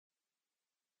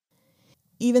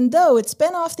Even though it's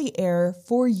been off the air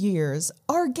for years,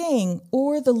 Our Gang,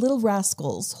 or The Little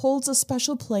Rascals, holds a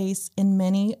special place in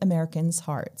many Americans'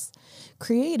 hearts.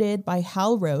 Created by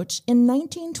Hal Roach in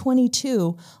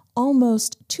 1922,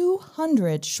 almost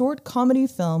 200 short comedy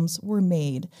films were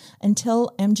made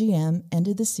until MGM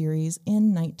ended the series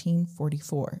in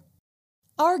 1944.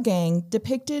 Our Gang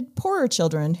depicted poorer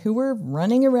children who were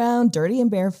running around dirty and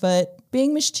barefoot,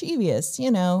 being mischievous,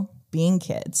 being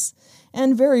kids,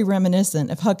 and very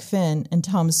reminiscent of Huck Finn and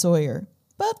Tom Sawyer,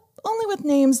 but only with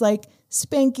names like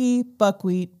Spanky,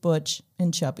 Buckwheat, Butch,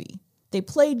 and Chubby. They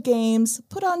played games,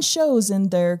 put on shows in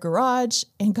their garage,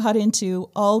 and got into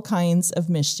all kinds of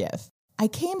mischief. I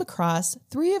came across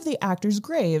 3 of the actors'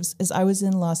 graves as I was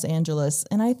in Los Angeles,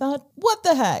 and I thought, what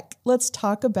the heck? Let's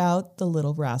talk about the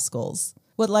Little Rascals.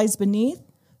 What lies beneath?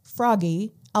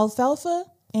 Froggy, Alfalfa,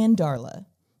 and Darla.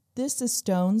 This is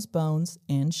Stones, Bones,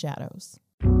 and Shadows.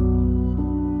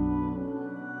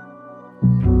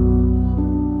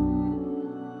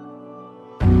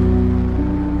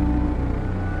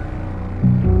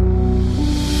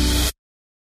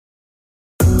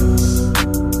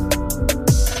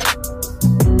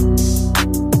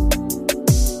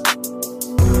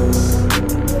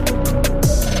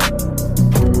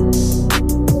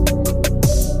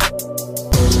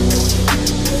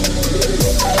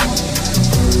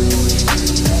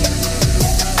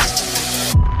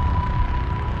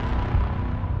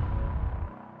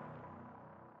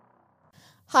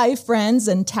 Hi, friends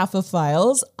and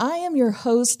Taphophiles. I am your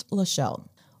host, Lachelle.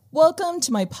 Welcome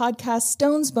to my podcast,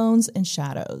 Stones, Bones, and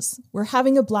Shadows. We're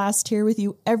having a blast here with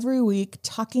you every week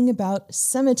talking about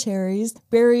cemeteries,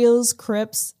 burials,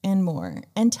 crypts, and more,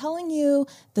 and telling you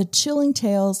the chilling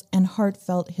tales and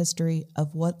heartfelt history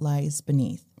of what lies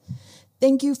beneath.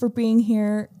 Thank you for being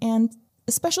here, and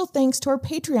a special thanks to our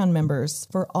Patreon members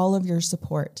for all of your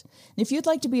support. And if you'd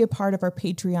like to be a part of our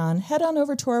Patreon, head on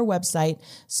over to our website,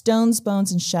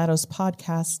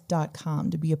 stonesbonesandsshadowspodcast.com,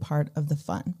 to be a part of the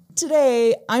fun.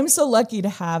 Today, I'm so lucky to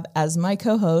have as my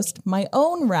co-host my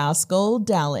own rascal,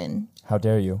 Dallin. How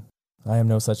dare you? I am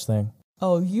no such thing.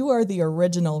 Oh, you are the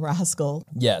original rascal.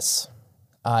 Yes,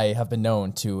 I have been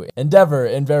known to endeavor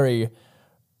in very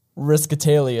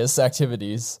riskatalious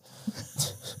activities.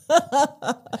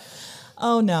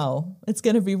 Oh no, it's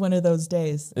going to be one of those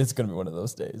days. It's going to be one of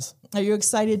those days. Are you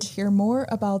excited to hear more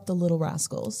about the Little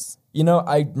Rascals?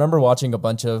 I remember watching a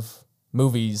bunch of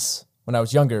movies when I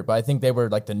was younger, but I think they were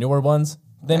like the newer ones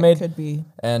they made. Could be.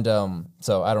 And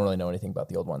so I don't really know anything about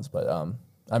the old ones, but I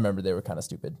remember they were kind of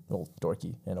stupid, a little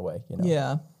dorky in a way,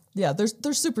 Yeah,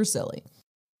 they're super silly.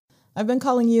 I've been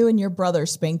calling you and your brother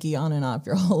Spanky on and off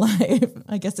your whole life.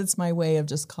 I guess it's my way of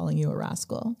just calling you a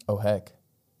rascal. Oh, heck.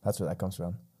 That's where that comes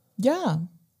from. Yeah.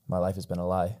 My life has been a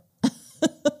lie.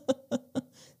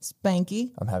 Spanky.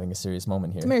 I'm having a serious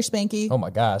moment here. Come here, Spanky. Oh, my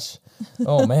gosh.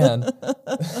 Oh, man.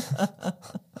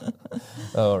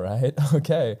 All right.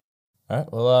 Okay. All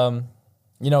right. Well,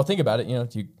 think about it. You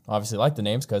obviously like the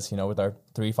names because, with our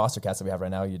 3 foster cats that we have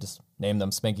right now, you just name them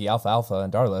Spanky, Alfalfa,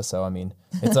 and Darla. So,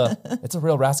 it's a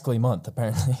real rascally month,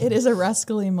 apparently. It is a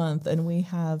rascally month, and we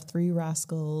have 3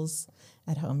 rascals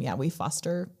at home. Yeah, we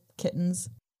foster kittens.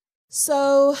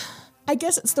 So I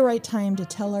guess it's the right time to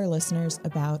tell our listeners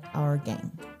about Our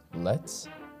Gang. Let's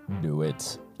do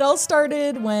it. It all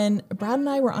started when Brad and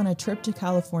I were on a trip to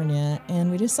California,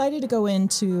 and we decided to go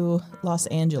into Los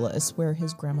Angeles, where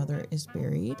his grandmother is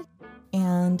buried.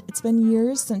 And it's been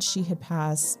years since she had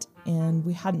passed, and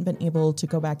we hadn't been able to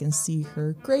go back and see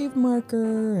her grave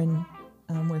marker and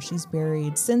where she's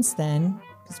buried since then,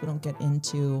 because we don't get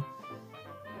into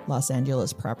Los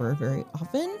Angeles proper very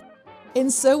often. And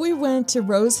so we went to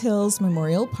Rose Hills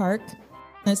Memorial Park.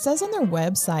 And it says on their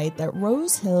website that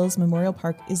Rose Hills Memorial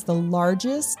Park is the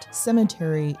largest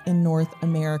cemetery in North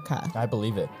America. I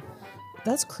believe it.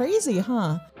 That's crazy,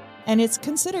 huh? And it's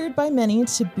considered by many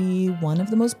to be one of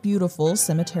the most beautiful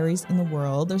cemeteries in the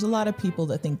world. There's a lot of people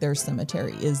that think their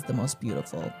cemetery is the most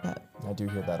beautiful, but I do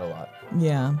hear that a lot.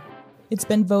 Yeah. It's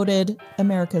been voted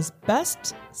America's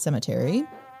best cemetery.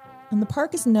 And the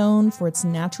park is known for its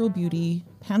natural beauty,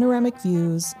 panoramic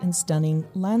views, and stunning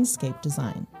landscape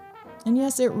design. And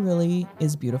yes, it really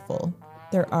is beautiful.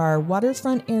 There are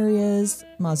waterfront areas,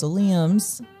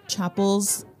 mausoleums,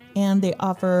 chapels, and they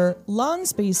offer lawn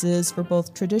spaces for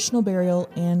both traditional burial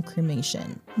and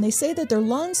cremation. And they say that their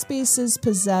lawn spaces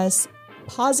possess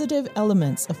positive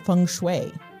elements of feng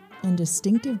shui and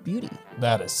distinctive beauty.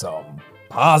 That is some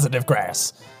positive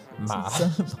grass. Some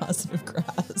positive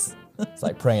grass. It's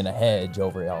like praying a hedge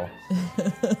over y'all.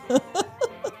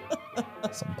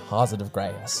 Some positive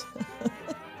grass.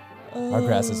 Our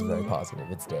grass isn't very positive.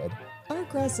 It's dead. Our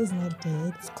grass is not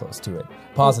dead. It's close to it.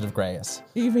 Positive grass.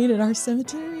 You mean in our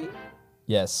cemetery?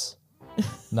 Yes.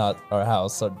 Not our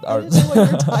house. I didn't know what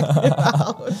you're talking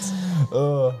about.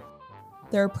 Uh,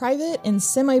 There are private and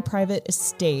semi-private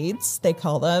estates, they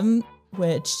call them,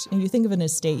 which, if you think of an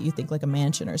estate, you think like a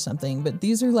mansion or something, but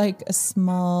these are like a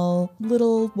small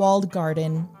little walled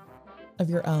garden of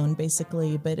your own,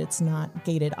 basically, but it's not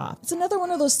gated off. It's another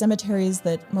one of those cemeteries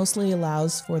that mostly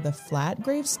allows for the flat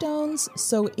gravestones,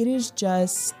 so it is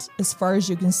just, as far as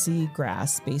you can see,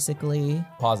 grass, basically.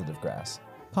 positive grass.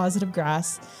 Positive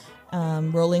grass,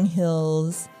 rolling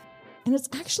hills. And it's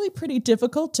actually pretty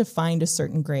difficult to find a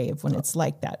certain grave when it's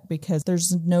like that, because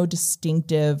there's no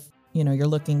distinctive, you're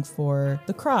looking for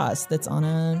the cross that's on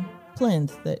a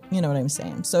plinth, that, you know what I'm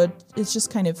saying? So it's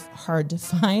just kind of hard to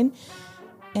find.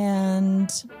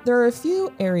 And there are a few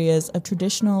areas of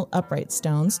traditional upright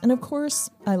stones. And of course,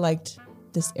 I liked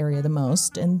this area the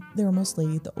most, and they were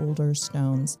mostly the older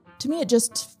stones. To me, it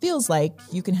just feels like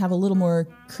you can have a little more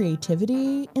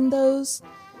creativity in those.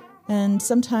 And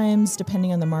sometimes,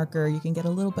 depending on the marker, you can get a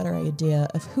little better idea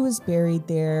of who is buried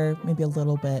there, maybe a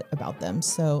little bit about them.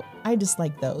 So I just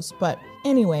like those. But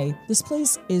anyway, this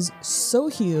place is so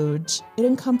huge. It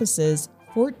encompasses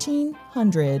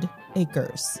 1,400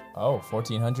 acres. Oh,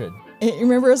 1,400.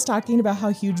 Remember us talking about how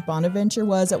huge Bonaventure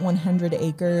was at 100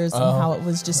 acres and how it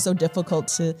was just so difficult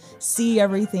to see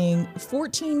everything.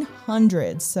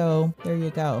 1,400. So there you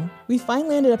go. We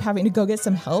finally ended up having to go get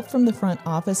some help from the front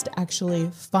office to actually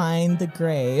find the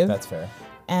grave. That's fair.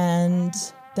 And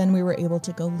then we were able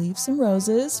to go leave some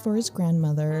roses for his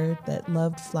grandmother that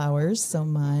loved flowers so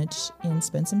much and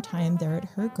spend some time there at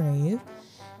her grave.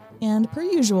 And per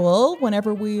usual,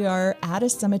 whenever we are at a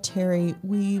cemetery,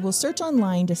 we will search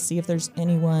online to see if there's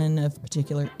anyone of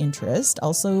particular interest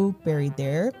also buried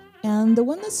there. And the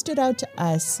one that stood out to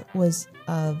us was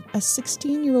of a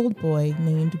 16-year-old boy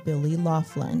named Billy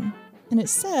Laughlin. And it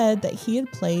said that he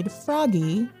had played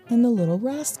Froggy in The Little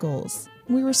Rascals.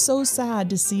 We were so sad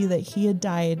to see that he had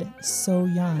died so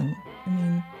young. I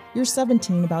mean, you're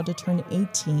 17, about to turn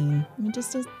 18. I mean,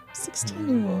 just a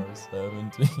 16-year-old.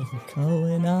 17.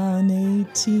 Going on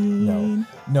 18.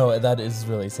 No, that is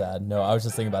really sad. No, I was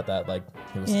just thinking about that. Like,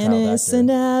 he was a child Innocent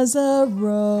actor. as a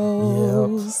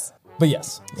rose. But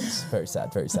yes, very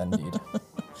sad indeed.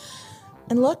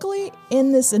 And luckily,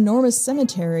 in this enormous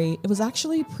cemetery, it was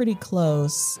actually pretty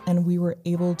close, and we were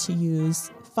able to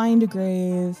find a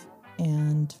grave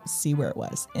and see where it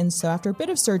was. And so after a bit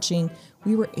of searching,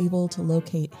 we were able to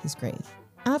locate his grave.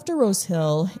 After Rose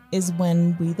Hill is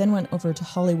when we then went over to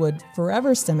Hollywood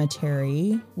Forever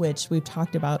Cemetery, which we've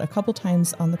talked about a couple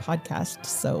times on the podcast.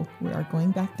 So we are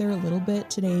going back there a little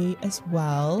bit today as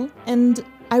well. And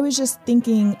I was just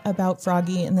thinking about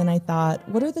Froggy, and then I thought,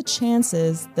 what are the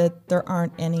chances that there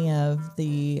aren't any of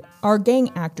our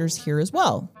gang actors here as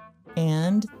well?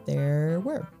 And there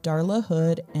were Darla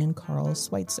Hood and Carl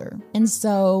Schweitzer. And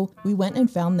so we went and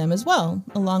found them as well,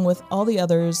 along with all the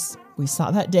others we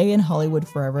saw that day in Hollywood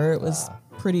Forever. It was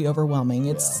pretty overwhelming.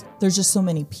 There's just so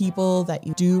many people that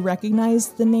you do recognize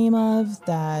the name of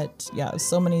that,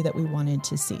 so many that we wanted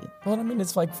to see. Well, I mean,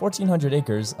 it's like 1,400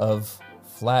 acres of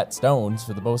flat stones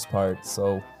for the most part.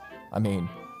 So, I mean.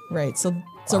 Right. So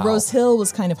wow. Rose Hill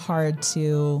was kind of hard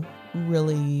to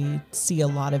really see a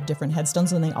lot of different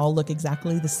headstones, and they all look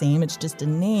exactly the same. It's just a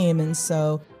name. And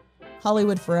so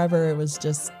Hollywood Forever, it was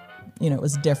just, it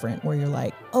was different, where you're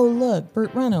like, oh, look,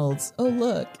 Burt Reynolds. Oh,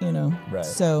 look, Right.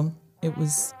 So it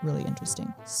was really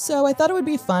interesting. So I thought it would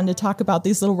be fun to talk about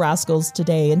these little rascals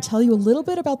today and tell you a little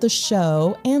bit about the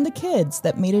show and the kids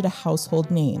that made it a household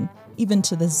name, even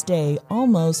to this day,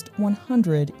 almost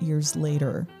 100 years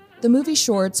later. The movie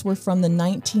shorts were from the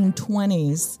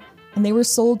 1920s, and they were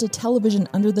sold to television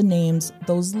under the names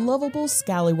Those Lovable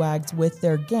Scallywags with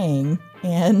Their Gang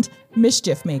and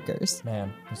Mischief Makers.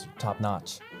 Man, it's top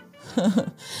notch.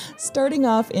 Starting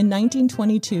off in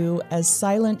 1922 as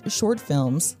silent short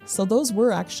films, so those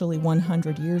were actually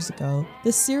 100 years ago,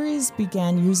 the series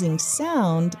began using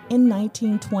sound in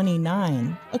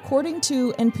 1929. According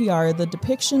to NPR, the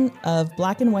depiction of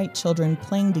black and white children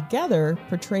playing together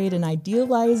portrayed an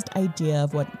idealized idea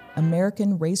of what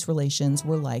American race relations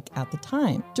were like at the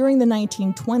time. During the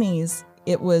 1920s,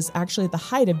 it was actually the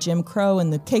height of Jim Crow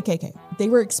and the KKK. They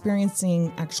were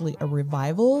experiencing actually a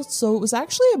revival, so it was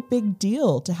actually a big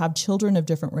deal to have children of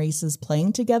different races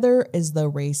playing together, as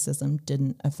though racism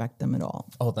didn't affect them at all.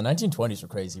 Oh, the 1920s were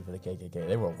crazy for the KKK.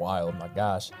 They were wild, my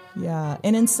gosh. Yeah,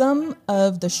 and in some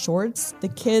of the shorts, the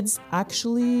kids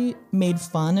actually made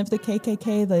fun of the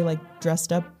KKK. They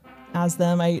dressed up as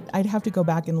them. I'd have to go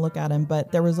back and look at them,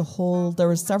 but there was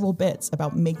several bits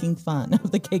about making fun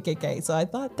of the KKK. So I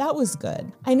thought that was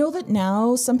good. I know that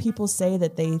now some people say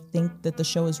that they think that the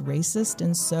show is racist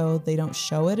and so they don't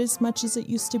show it as much as it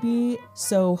used to be.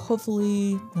 So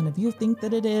hopefully none of you think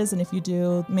that it is. And if you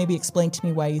do, maybe explain to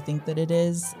me why you think that it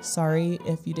is. Sorry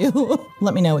if you do.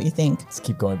 Let me know what you think. Let's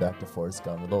keep going back to Forrest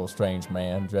Gump, a little strange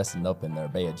man dressing up in their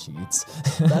bed sheets.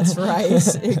 That's right.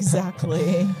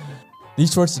 Exactly.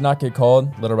 These shorts did not get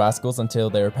called Little Rascals until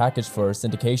they were packaged for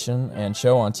syndication and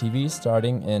show on TV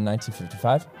starting in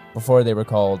 1955, before they were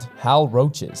called Hal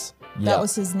Roaches. That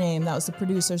was his name. That was the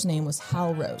producer's name, was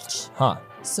Hal Roach. Huh.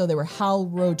 So they were Hal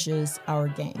Roach's Our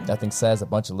Gang. That thing says a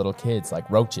bunch of little kids like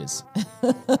roaches.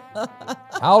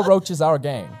 Hal Roach's Our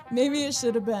Gang. Maybe it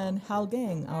should have been Hal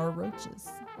Gang, Our Roaches.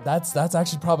 That's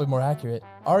actually probably more accurate.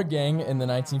 Our Gang in the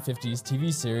 1950s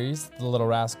TV series, The Little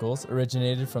Rascals,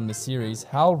 originated from the series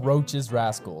Hal Roach's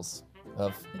Rascals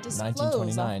of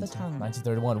 1929 to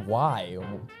 1931. Why? You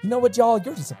know what, y'all?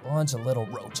 You're just a bunch of little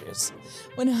roaches.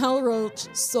 When Hal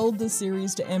Roach sold the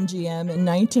series to MGM in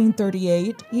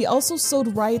 1938, he also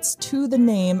sold rights to the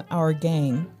name Our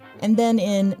Gang. And then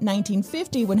in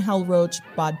 1950, when Hal Roach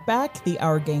bought back the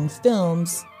Our Gang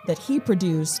films that he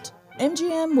produced,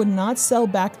 MGM would not sell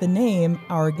back the name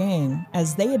Our Gang,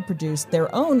 as they had produced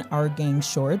their own Our Gang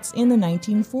shorts in the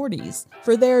 1940s.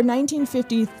 For their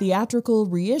 1950 theatrical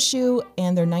reissue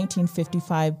and their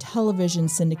 1955 television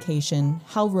syndication,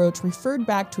 Hal Roach referred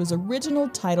back to his original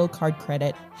title card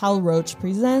credit, Hal Roach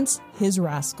Presents His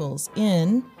Rascals,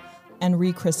 in, and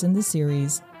rechristened the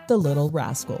series The Little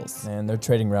Rascals. And they're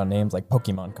trading around names like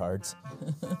Pokemon cards.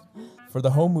 For the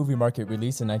home movie market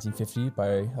released in 1950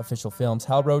 by Official Films,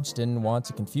 Hal Roach didn't want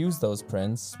to confuse those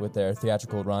prints with their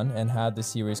theatrical run and had the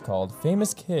series called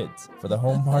Famous Kids for the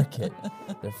home market.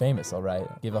 They're famous, all right.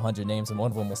 Give 100 names and one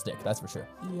of them will stick, that's for sure.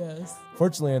 Yes.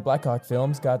 Fortunately, Blackhawk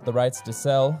Films got the rights to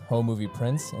sell home movie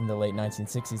prints in the late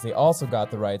 1960s. They also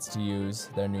got the rights to use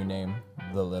their new name,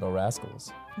 The Little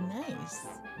Rascals. Nice.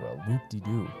 Well,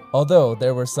 whoop-de-doo. Although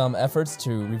there were some efforts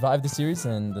to revive the series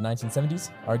in the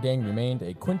 1970s, Our Gang remained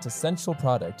a quintessential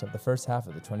product of the first half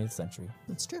of the 20th century.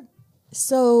 That's true.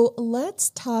 So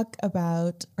let's talk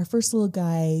about our first little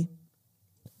guy,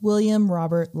 William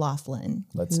Robert Laughlin.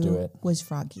 Let's do it. Was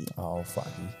Froggy. Oh, Froggy.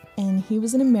 And he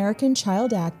was an American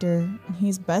child actor, and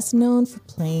he's best known for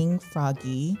playing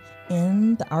Froggy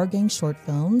in the Our Gang short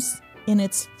films in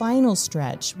its final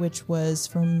stretch, which was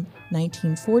from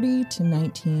 1940 to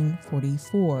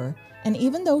 1944. And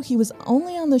even though he was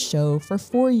only on the show for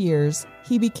 4 years,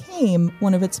 he became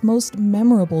one of its most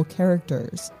memorable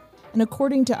characters. And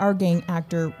according to Our Gang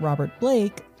actor Robert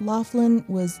Blake, Laughlin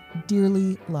was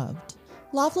dearly loved.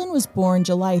 Laughlin was born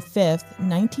July 5th,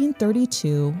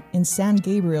 1932 in San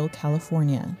Gabriel,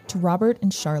 California, to Robert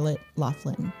and Charlotte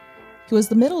Laughlin. He was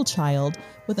the middle child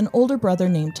with an older brother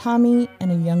named Tommy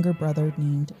and a younger brother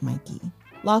named Mikey.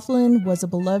 Laughlin was a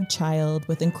beloved child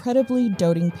with incredibly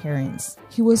doting parents.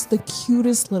 He was the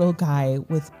cutest little guy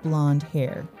with blonde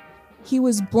hair. He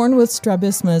was born with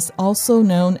strabismus, also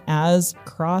known as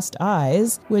crossed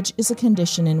eyes, which is a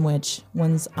condition in which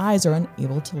one's eyes are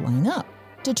unable to line up.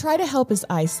 To try to help his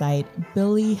eyesight,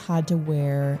 Billy had to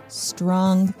wear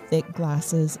strong, thick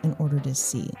glasses in order to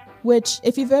see. Which,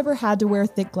 if you've ever had to wear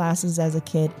thick glasses as a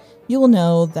kid, you will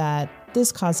know that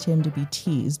this caused him to be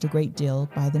teased a great deal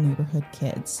by the neighborhood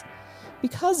kids.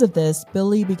 Because of this,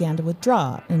 Billy began to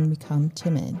withdraw and become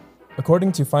timid.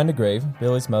 According to Find a Grave,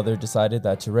 Billy's mother decided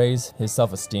that to raise his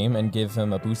self-esteem and give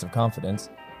him a boost of confidence,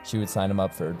 she would sign him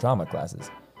up for drama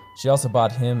classes. She also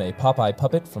bought him a Popeye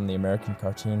puppet from the American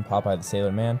cartoon Popeye the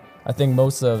Sailor Man. I think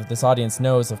most of this audience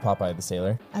knows of Popeye the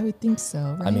Sailor. I would think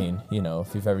so, right? I mean, you know,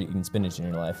 if you've ever eaten spinach in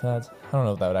your life, I don't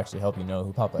know if that would actually help you know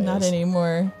who Popeye is. Not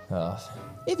anymore.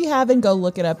 If you haven't, go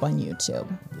look it up on YouTube.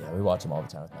 Yeah, we watch him all the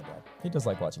time with my dad. He does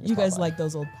like watching his You guys Popeye. like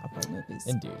those old Popeye movies.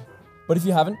 Indeed. But if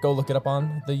you haven't, go look it up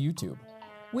on the YouTube.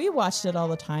 We watched it all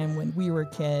the time when we were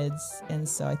kids, and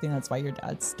so I think that's why your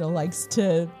dad still likes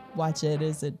to watch it,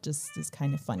 is it just is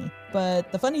kind of funny.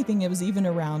 But the funny thing, it was even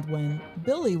around when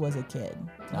Billy was a kid.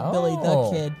 Not Billy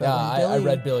the Kid, but yeah, when I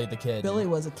read Billy the Kid. Billy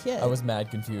was a kid. I was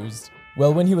mad confused.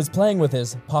 Well, when he was playing with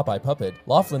his Popeye puppet,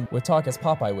 Laughlin would talk as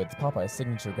Popeye with Popeye's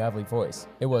signature gravelly voice.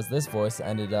 It was this voice that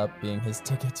ended up being his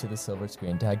ticket to the silver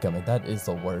screen. Dadgummit, that is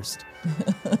the worst.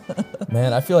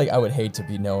 Man, I feel like I would hate to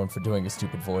be known for doing a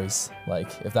stupid voice. Like,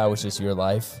 if that was just your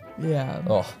life. Yeah.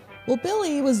 Oh. Well,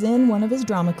 Billy was in one of his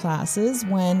drama classes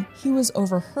when he was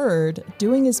overheard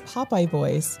doing his Popeye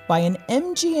voice by an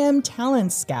MGM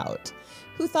talent scout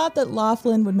who thought that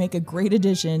Laughlin would make a great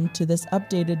addition to this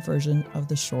updated version of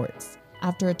the shorts.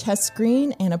 After a test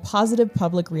screen and a positive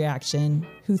public reaction,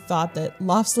 who thought that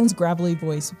Laughlin's gravelly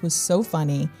voice was so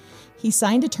funny, he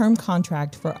signed a term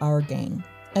contract for Our Gang.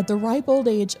 At the ripe old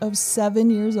age of 7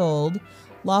 years old,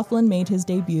 Laughlin made his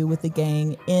debut with the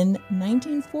gang in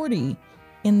 1940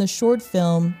 in the short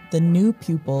film The New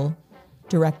Pupil,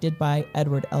 directed by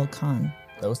Edward L. Kahn.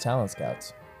 Those talent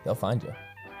scouts, they'll find you.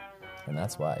 And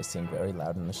that's why I sing very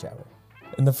loud in the shower.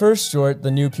 In the first short, The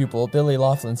New Pupil, Billy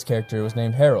Laughlin's character was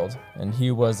named Harold, and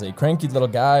he was a cranky little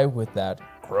guy with that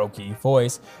croaky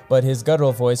voice, but his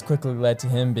guttural voice quickly led to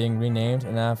him being renamed,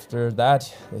 and after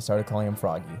that, they started calling him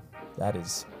Froggy. That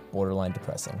is borderline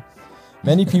depressing.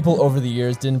 Many people over the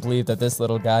years didn't believe that this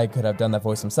little guy could have done that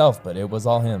voice himself, but it was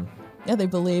all him. Yeah, they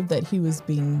believed that he was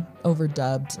being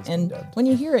overdubbed. When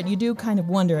you hear it, you do kind of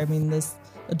wonder. I mean, this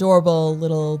adorable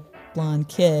little blonde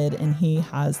kid, and he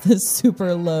has this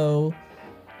super low,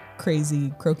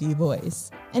 crazy, croaky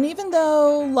voice. And even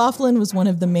though Laughlin was one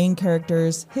of the main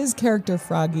characters, his character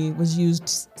Froggy was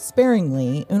used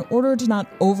sparingly in order to not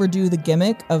overdo the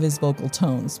gimmick of his vocal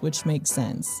tones, which makes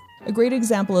sense. A great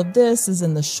example of this is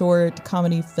in the short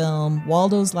comedy film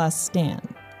Waldo's Last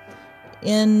Stand.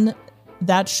 In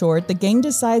that short, the gang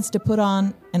decides to put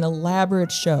on an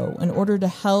elaborate show in order to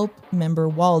help member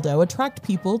Waldo attract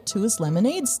people to his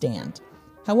lemonade stand.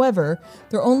 However,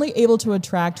 they're only able to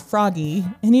attract Froggy,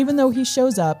 and even though he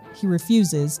shows up, he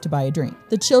refuses to buy a drink.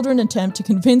 The children attempt to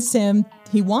convince him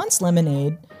he wants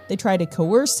lemonade. They try to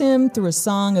coerce him through a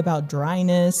song about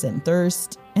dryness and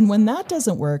thirst, and when that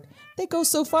doesn't work, they go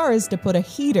so far as to put a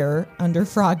heater under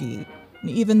Froggy. And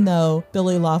even though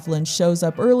Billy Laughlin shows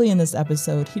up early in this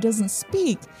episode, he doesn't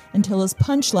speak until his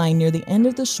punchline near the end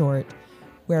of the short,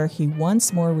 where he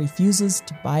once more refuses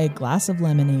to buy a glass of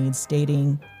lemonade,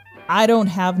 stating, "I don't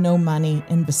have no money,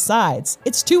 and besides,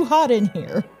 it's too hot in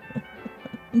here."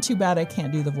 And too bad I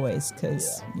can't do the voice,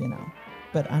 because,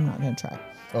 but I'm not going to try.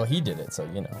 Well, he did it, so,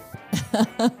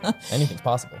 anything's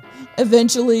possible.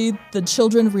 Eventually, the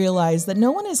children realize that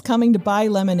no one is coming to buy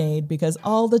lemonade because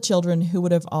all the children who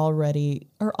would have are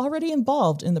already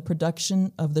involved in the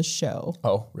production of the show.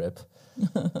 Oh, rip.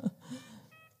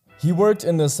 He worked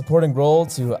in the supporting role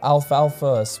to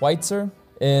Alfalfa Schweitzer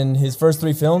in his first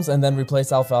 3 films, and then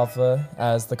replaced Alfalfa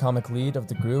as the comic lead of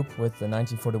the group with the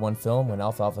 1941 film when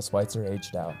Alfalfa Schweitzer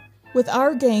aged out. With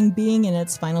Our Gang being in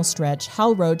its final stretch,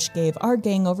 Hal Roach gave Our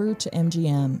Gang over to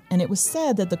MGM, and it was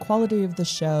said that the quality of the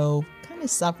show kind of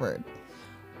suffered.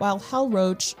 While Hal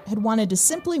Roach had wanted to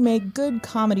simply make good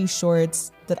comedy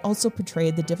shorts that also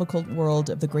portrayed the difficult world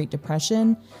of the Great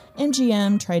Depression,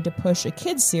 MGM tried to push a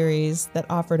kids series that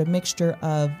offered a mixture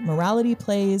of morality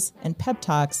plays and pep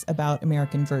talks about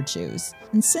American virtues.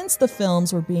 And since the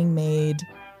films were being made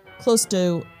close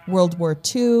to World War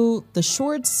II, the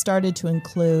shorts started to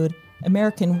include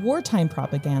American wartime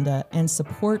propaganda and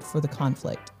support for the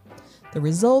conflict. The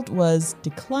result was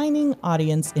declining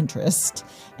audience interest,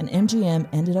 and MGM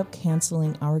ended up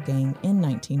canceling Our Gang in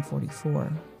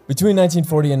 1944. Between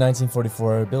 1940 and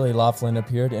 1944, Billy Laughlin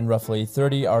appeared in roughly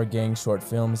 30 Our Gang short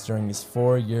films during his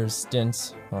 4-year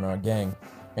stint on Our Gang,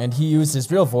 and he used his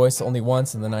real voice only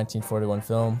once in the 1941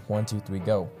 film 1, 2, 3,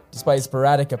 Go. Despite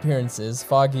sporadic appearances,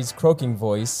 Foggy's croaking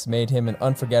voice made him an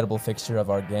unforgettable fixture of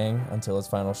Our Gang until his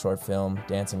final short film,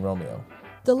 Dancing Romeo.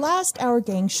 The last Our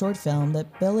Gang short film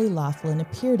that Billy Laughlin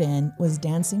appeared in was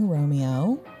Dancing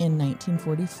Romeo in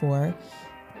 1944.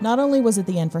 Not only was it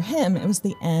the end for him, it was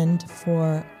the end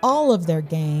for all of their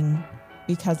gang,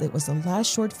 because it was the last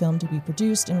short film to be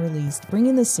produced and released,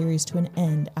 bringing the series to an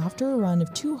end after a run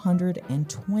of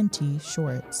 220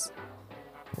 shorts.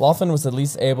 Laughlin was at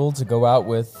least able to go out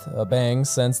with a bang,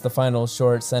 since the final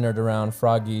short centered around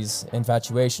Froggy's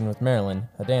infatuation with Marilyn,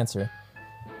 a dancer.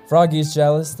 Froggy is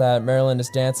jealous that Marilyn is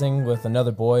dancing with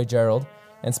another boy, Gerald,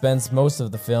 and spends most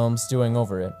of the film stewing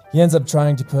over it. He ends up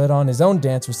trying to put on his own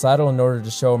dance recital in order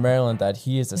to show Marilyn that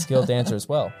he is a skilled dancer as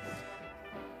well.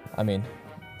 I mean,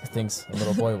 the things a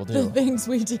little boy will do. The things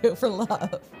we do for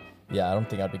love. Yeah, I don't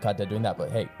think I'd be caught dead doing that,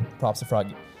 but hey, props to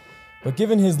Froggy. But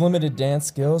given his limited dance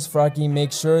skills, Froggy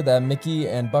makes sure that Mickey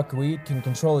and Buckwheat can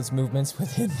control his movements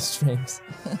within the strings.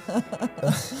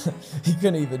 He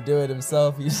couldn't even do it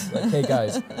himself. He's just like, "Hey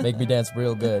guys, make me dance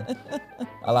real good.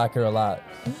 I like her a lot."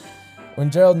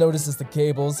 When Gerald notices the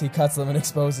cables, he cuts them and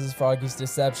exposes Froggy's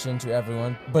deception to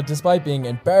everyone. But despite being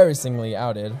embarrassingly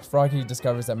outed, Froggy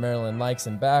discovers that Marilyn likes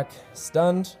him back.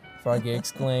 Stunned, Froggy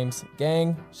exclaims,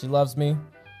 "Gang, she loves me."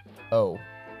 Oh.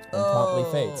 And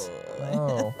promptly fades.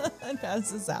 Oh. And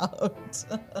passes out.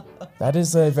 That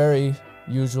is a very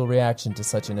usual reaction to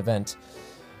such an event.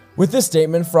 With this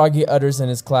statement, Froggy utters in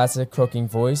his classic croaking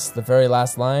voice the very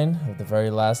last line of the very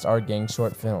last Our Gang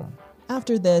short film.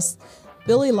 After this,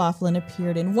 Billy Laughlin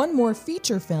appeared in one more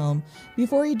feature film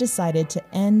before he decided to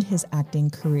end his acting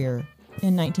career.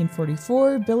 In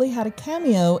 1944, Billy had a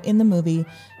cameo in the movie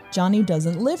Johnny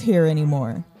Doesn't Live Here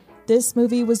Anymore. This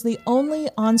movie was the only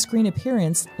on-screen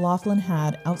appearance Laughlin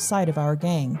had outside of Our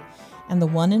Gang, and the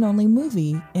one and only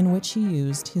movie in which he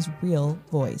used his real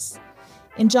voice.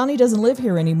 In Johnny Doesn't Live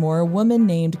Here Anymore, a woman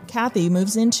named Kathy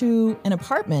moves into an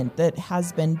apartment that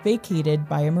has been vacated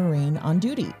by a Marine on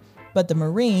duty. But the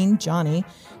Marine, Johnny,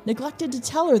 neglected to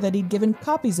tell her that he'd given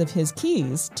copies of his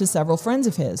keys to several friends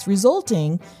of his,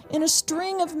 resulting in a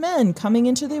string of men coming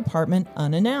into the apartment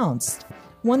unannounced.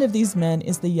 One of these men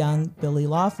is the young Billy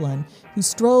Laughlin, who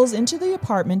strolls into the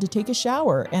apartment to take a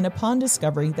shower and upon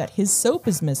discovering that his soap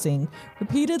is missing,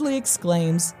 repeatedly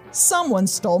exclaims, "Someone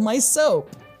stole my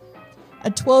soap!"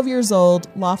 At 12 years old,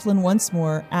 Laughlin once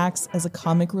more acts as a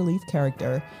comic relief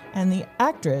character, and the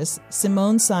actress,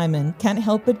 Simone Simon, can't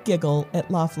help but giggle at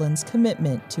Laughlin's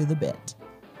commitment to the bit.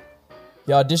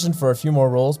 He auditioned for a few more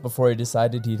roles before he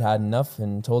decided he'd had enough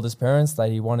and told his parents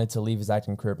that he wanted to leave his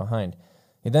acting career behind.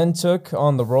 He then took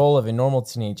on the role of a normal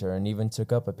teenager and even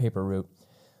took up a paper route.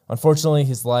 Unfortunately,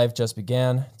 his life just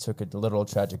began, took a literal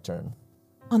tragic turn.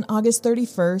 On August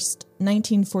 31st,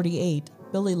 1948,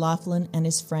 Billy Laughlin and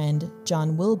his friend,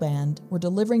 John Wilband, were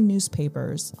delivering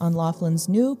newspapers on Laughlin's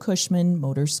new Cushman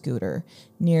motor scooter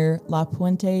near La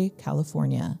Puente,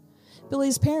 California.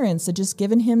 Billy's parents had just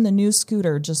given him the new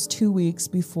scooter just 2 weeks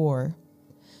before.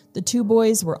 The two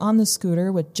boys were on the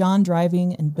scooter with John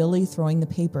driving and Billy throwing the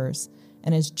papers,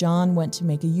 and as John went to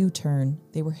make a U-turn,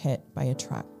 they were hit by a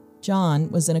truck. John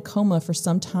was in a coma for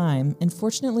some time and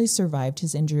fortunately survived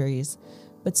his injuries,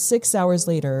 but 6 hours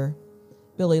later,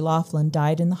 Billy Laughlin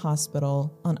died in the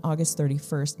hospital on August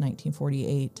 31st,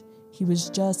 1948. He was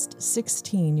just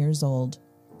 16 years old.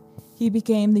 He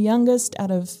became the youngest out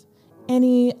of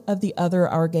any of the other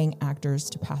Our Gang actors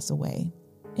to pass away.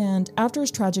 And after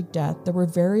his tragic death, there were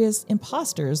various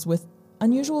imposters with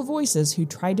unusual voices who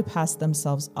tried to pass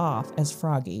themselves off as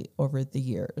Froggy over the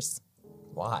years.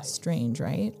 Why? Strange,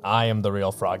 right? I am the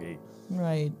real Froggy.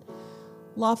 Right.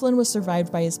 Laughlin was survived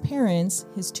by his parents,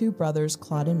 his two brothers,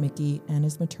 Claude and Mickey, and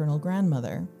his maternal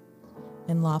grandmother.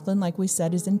 And Laughlin, like we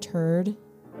said, is interred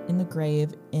in the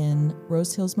grave in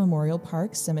Rose Hills Memorial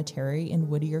Park Cemetery in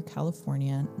Whittier,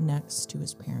 California, next to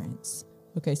his parents.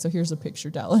 Okay, so here's a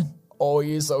picture, Dallin. Oh,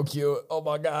 he's so cute. Oh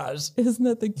my gosh. Isn't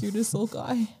that the cutest little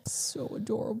guy? So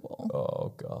adorable.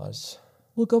 Oh gosh.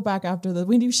 We'll go back after the...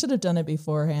 We should have done it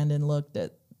beforehand and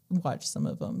watched some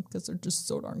of them because they're just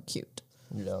so darn cute.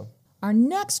 Yeah. Our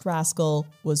next rascal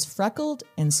was freckled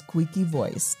and squeaky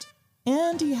voiced.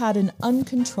 And he had an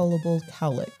uncontrollable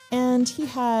cowlick. And he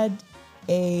had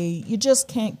a you just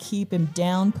can't keep him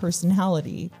down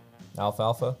personality.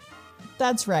 Alfalfa?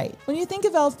 That's right. When you think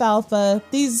of Alfalfa,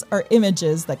 these are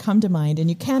images that come to mind and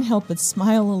you can't help but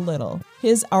smile a little.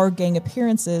 His Our Gang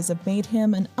appearances have made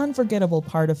him an unforgettable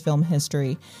part of film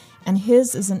history. And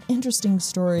his is an interesting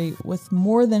story with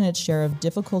more than its share of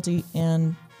difficulty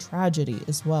and tragedy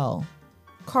as well.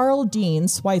 Carl Dean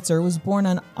Schweitzer was born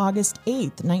on August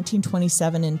 8,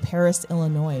 1927 in Paris,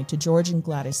 Illinois, to George and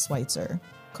Gladys Schweitzer.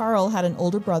 Carl had an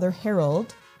older brother,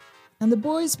 Harold, and the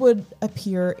boys would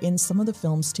appear in some of the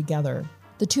films together.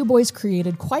 The two boys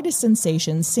created quite a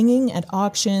sensation singing at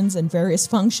auctions and various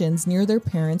functions near their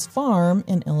parents' farm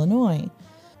in Illinois.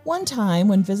 One time,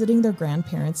 when visiting their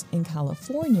grandparents in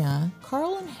California,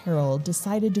 Carl and Harold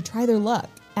decided to try their luck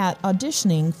at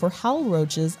auditioning for Hal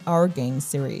Roach's Our Gang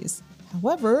series.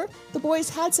 However, the boys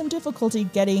had some difficulty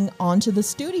getting onto the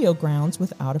studio grounds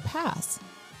without a pass.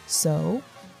 So,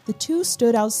 the two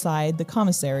stood outside the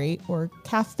commissary, or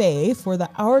cafe, for the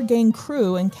Our Gang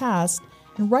crew and cast,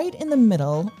 and right in the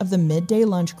middle of the midday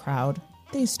lunch crowd,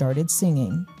 they started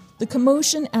singing. The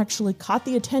commotion actually caught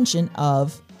the attention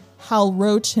of Hal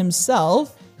Roach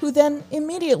himself, who then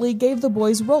immediately gave the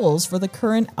boys roles for the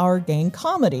current Our Gang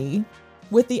comedy,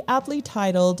 with the aptly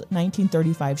titled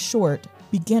 1935 short,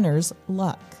 Beginner's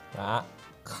Luck.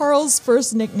 Carl's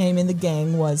first nickname in the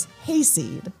gang was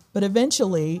Hayseed, but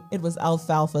eventually it was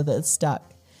Alfalfa that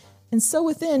stuck. And so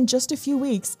within just a few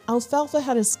weeks, Alfalfa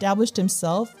had established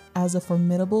himself as a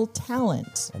formidable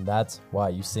talent. And that's why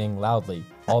you sing loudly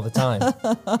all the time.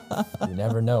 You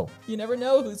never know. You never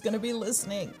know who's going to be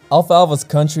listening. Alfalfa's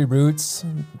country roots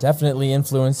definitely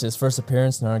influenced his first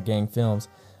appearance in Our Gang films.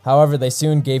 However, they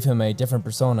soon gave him a different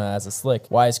persona as a slick,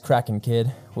 wisecracking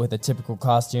kid with a typical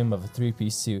costume of a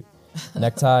three-piece suit,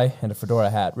 necktie, and a fedora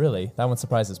hat. Really, that one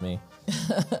surprises me,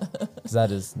 because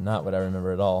that is not what I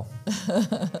remember at all.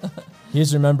 He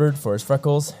is remembered for his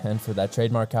freckles and for that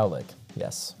trademark cowlick.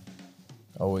 Yes.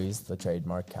 always the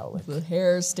trademark cowlick. The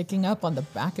hair sticking up on the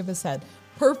back of his head,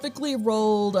 perfectly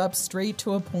rolled up straight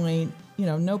to a point. You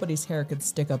know, nobody's hair could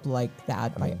stick up like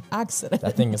that by accident.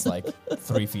 That thing is like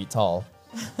 3 feet tall.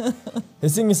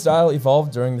 His singing style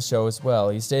evolved during the show as well.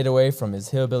 He stayed away from his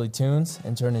hillbilly tunes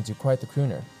and turned into quite the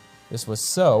crooner. This was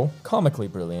so comically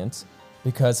brilliant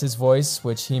because his voice,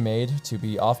 which he made to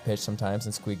be off-pitched sometimes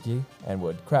and squeaky and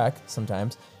would crack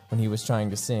sometimes when he was trying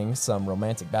to sing some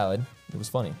romantic ballad, it was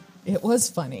funny. It was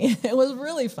funny. It was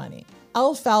really funny.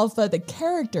 Alfalfa, the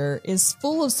character, is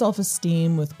full of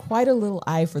self-esteem with quite a little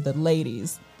eye for the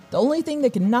ladies. The only thing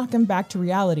that can knock him back to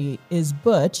reality is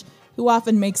Butch, who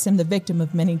often makes him the victim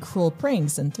of many cruel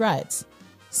pranks and threats.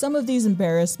 Some of these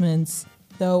embarrassments,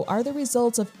 though, are the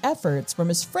results of efforts from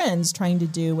his friends trying to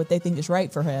do what they think is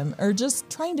right for him, or just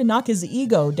trying to knock his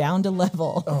ego down to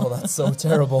level. Oh, that's so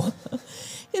terrible.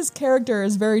 His character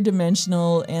is very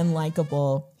dimensional and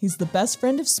likable. He's the best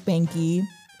friend of Spanky.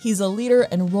 He's a leader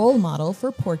and role model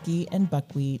for Porky and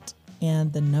Buckwheat,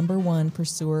 and the #1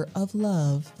 pursuer of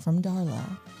love from Darla.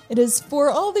 It is for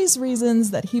all these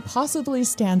reasons that he possibly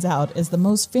stands out as the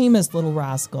most famous little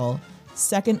rascal,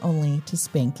 second only to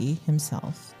Spanky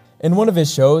himself. In one of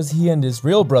his shows, he and his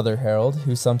real brother Harold,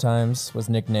 who sometimes was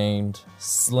nicknamed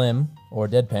Slim or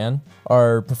Deadpan,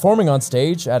 are performing on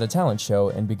stage at a talent show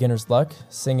in Beginner's Luck,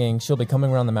 singing She'll Be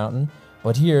Coming Around the Mountain,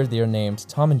 but here they are named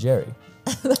Tom and Jerry.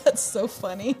 That's so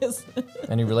funny, isn't it?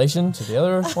 Any relation to the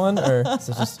other one, or is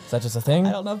that just a thing?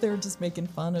 I don't know if they were just making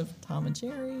fun of Tom and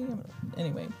Jerry.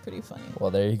 Anyway, pretty funny.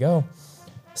 Well, there you go.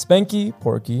 Spanky,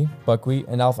 Porky, Buckwheat,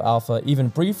 and Alfalfa even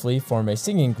briefly form a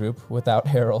singing group without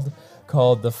Harold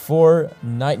called the Four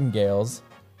Nightingales,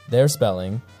 their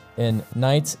spelling, in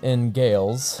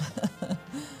Nightingales.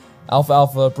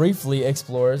 Alfalfa briefly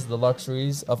explores the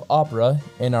luxuries of opera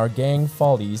in Our Gang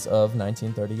Follies of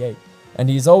 1938. And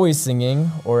he's always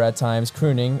singing, or at times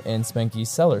crooning, in Spanky's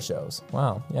cellar shows.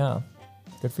 Wow, yeah,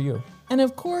 good for you. And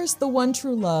of course, the one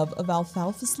true love of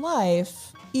Alfalfa's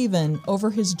life, even over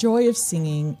his joy of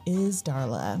singing, is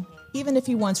Darla. Even if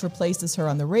he once replaces her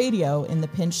on the radio in The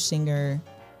Pinch Singer,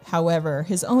 however,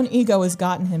 his own ego has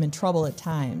gotten him in trouble at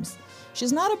times.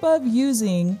 She's not above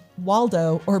using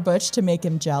Waldo or Butch to make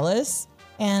him jealous.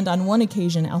 And on one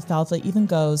occasion, Alfalfa even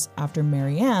goes after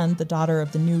Marianne, the daughter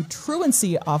of the new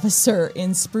truancy officer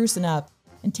in Sprucing Up,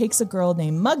 and takes a girl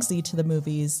named Muggsy to the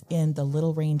movies in The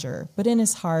Little Ranger. But in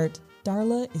his heart,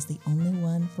 Darla is the only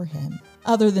one for him.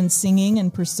 Other than singing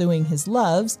and pursuing his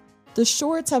loves, the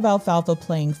shorts have Alfalfa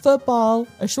playing football,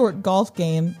 a short golf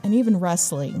game, and even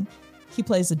wrestling. He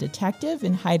plays a detective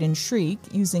in Hide and Shriek,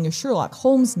 using a Sherlock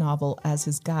Holmes novel as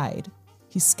his guide.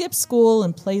 He skips school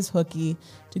and plays hooky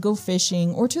to go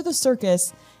fishing or to the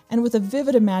circus, and with a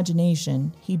vivid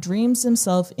imagination, he dreams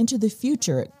himself into the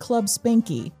future at Club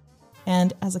Spanky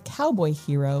and as a cowboy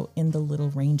hero in The Little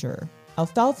Ranger.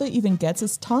 Alfalfa even gets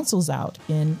his tonsils out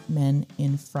in Men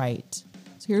in Fright.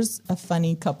 So here's a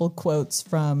funny couple quotes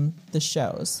from the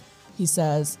shows. He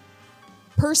says,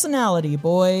 "Personality,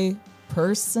 boy,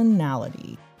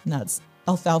 personality." And that's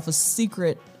Alfalfa's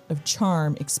secret of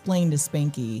charm explained to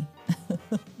Spanky.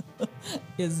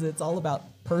 It's all about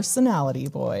personality,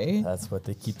 boy. That's what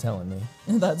they keep telling me.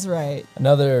 That's right.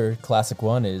 Another classic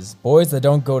one is, boys that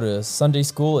don't go to Sunday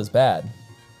school is bad.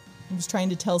 I was trying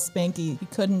to tell Spanky he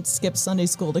couldn't skip Sunday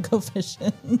school to go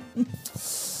fishing.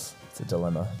 It's a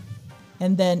dilemma.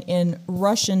 And then in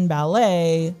Russian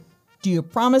ballet, do you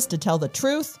promise to tell the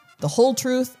truth, the whole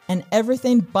truth, and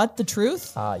everything but the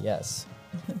truth? Ah, yes.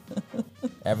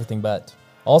 Everything but.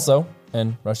 Also,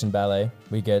 in Russian ballet,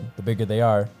 we get the bigger they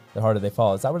are, the harder they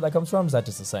fall. Is that where that comes from? Is that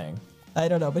just a saying? I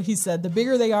don't know, but he said the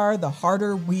bigger they are, the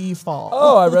harder we fall.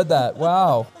 Oh, I read that.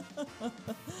 Wow.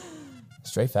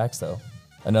 Straight facts, though.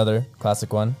 Another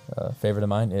classic one, favorite of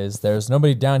mine, is there's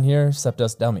nobody down here except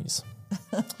us dummies.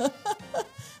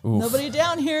 Nobody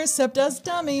down here except us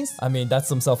dummies. I mean, that's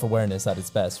some self-awareness at its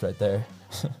best right there.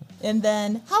 And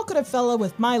then, how could a fella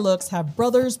with my looks have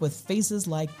brothers with faces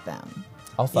like them?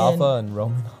 Alfalfa and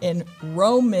Roman. In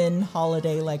Roman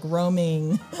Holiday, like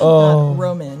roaming, Oh. not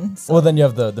Roman. So Well, then you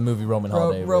have the movie Roman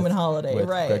Holiday. Roman Holiday, with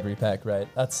right. Gregory Peck, right?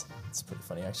 It's pretty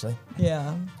funny, actually.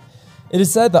 Yeah. It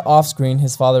is said that off-screen,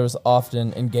 his father was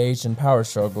often engaged in power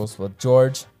struggles with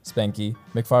George, Spanky,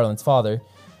 McFarlane's father,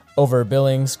 over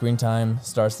billing, screen time,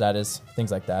 star status,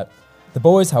 things like that. The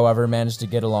boys, however, managed to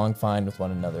get along fine with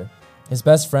one another. His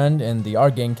best friend in the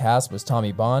Our Gang cast was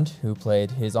Tommy Bond, who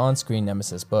played his on-screen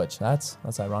nemesis Butch. That's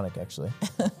ironic, actually.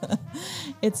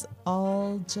 It's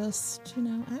all just,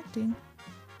 acting.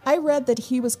 I read that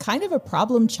he was kind of a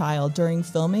problem child during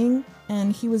filming,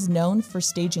 and he was known for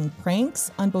staging pranks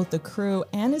on both the crew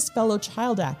and his fellow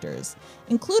child actors,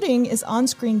 including his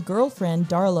on-screen girlfriend,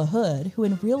 Darla Hood, who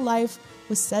in real life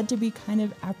was said to be kind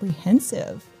of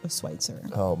apprehensive of Schweitzer.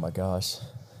 Oh my gosh.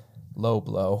 Low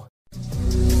blow.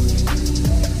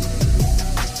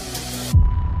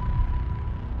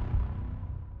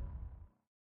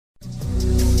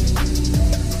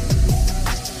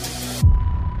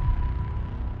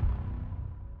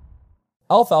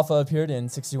 Alfalfa appeared in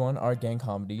 61 art gang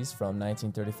comedies from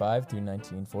 1935 through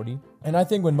 1940. And I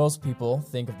think when most people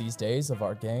think of these days of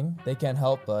art gang, they can't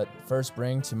help but first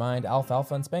bring to mind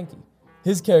Alfalfa and Spanky.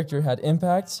 His character had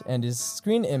impact, and his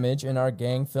screen image in art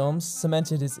gang films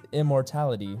cemented his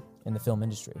immortality in the film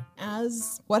industry.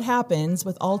 As what happens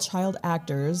with all child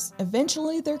actors,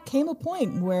 eventually there came a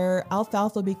point where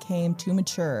Alfalfa became too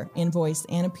mature in voice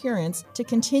and appearance to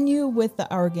continue with the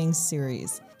Our Gang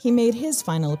series. He made his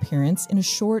final appearance in a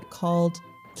short called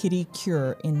Kitty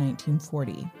Cure in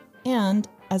 1940. And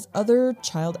as other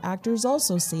child actors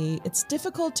also see, it's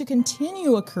difficult to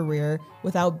continue a career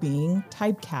without being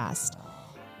typecast.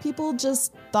 People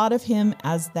just thought of him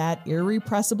as that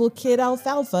irrepressible kid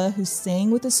Alfalfa who sang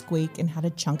with a squeak and had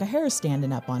a chunk of hair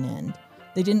standing up on end.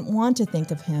 They didn't want to think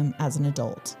of him as an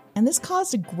adult. And this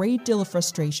caused a great deal of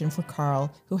frustration for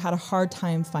Carl, who had a hard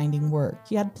time finding work.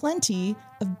 He had plenty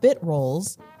of bit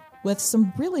roles, with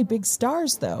some really big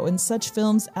stars, though, in such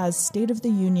films as State of the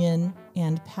Union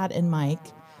and Pat and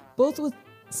Mike, both with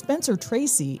Spencer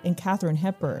Tracy and Katharine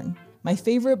Hepburn. My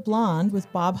Favorite Blonde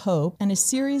with Bob Hope, and a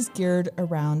series geared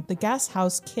around the Gas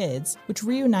House Kids, which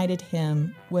reunited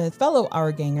him with fellow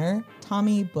Our Ganger,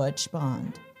 Tommy Butch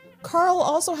Bond. Carl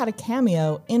also had a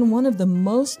cameo in one of the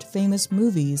most famous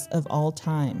movies of all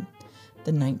time,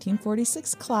 the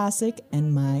 1946 classic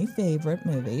and my favorite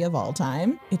movie of all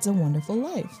time, It's a Wonderful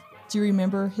Life. Do you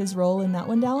remember his role in that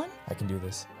one, Dallin? I can do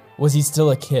this. Was he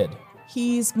still a kid?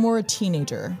 He's more a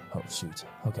teenager. Oh, shoot.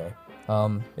 Okay.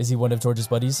 Is he one of George's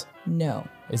buddies? No.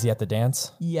 Is he at the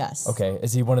dance? Yes. Okay.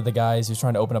 Is he one of the guys who's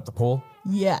trying to open up the pool?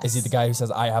 Yes. Is he the guy who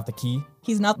says, I have the key?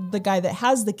 He's not the guy that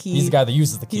has the key. He's the guy that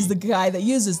uses the key. He's the guy that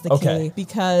uses the key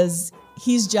because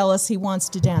he's jealous. He wants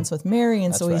to dance with Mary,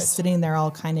 and so he's sitting there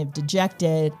all kind of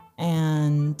dejected,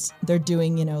 and they're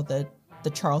doing, the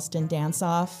Charleston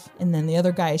dance-off, and then the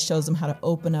other guy shows them how to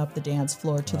open up the dance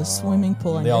floor to the swimming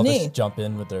pool underneath. They all just jump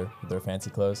in with their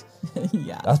fancy clothes.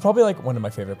 Yeah. That's probably like one of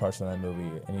my favorite parts from that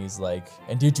movie. And he's like,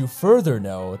 and did you further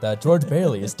know that George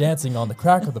Bailey is dancing on the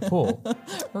crack of the pool?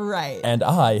 Right. And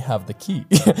I have the key.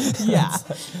 Yeah.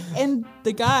 And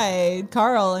the guy,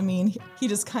 Carl, he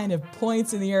just kind of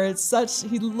points in the air.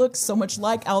 He looks so much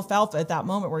like Alfalfa at that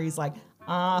moment where he's like,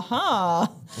 uh-huh.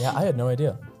 Yeah, I had no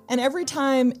idea. And every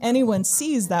time anyone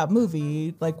sees that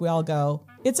movie, we all go,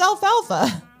 it's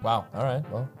Alfalfa. Wow. All right.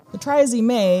 Well, try as he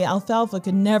may, Alfalfa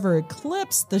could never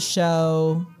eclipse the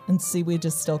show. And see, we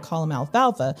just still call him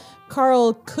Alfalfa.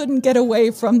 Carl couldn't get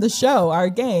away from the show, Our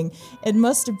Gang. It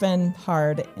must have been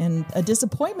hard and a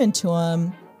disappointment to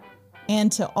him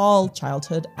and to all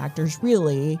childhood actors,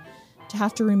 really, to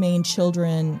have to remain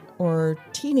children or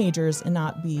teenagers and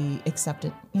not be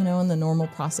accepted, in the normal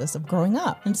process of growing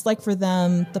up. And it's like for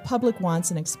them, the public wants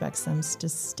and expects them to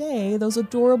stay those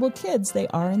adorable kids they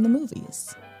are in the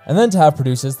movies. And then to have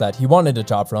producers that he wanted a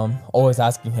job from, always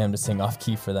asking him to sing off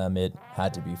key for them, it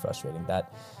had to be frustrating. That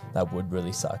would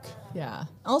really suck. Yeah.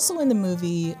 Also in the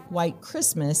movie White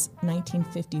Christmas,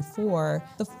 1954,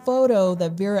 the photo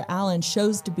that Vera Allen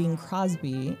shows to Bing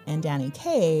Crosby and Danny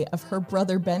Kaye of her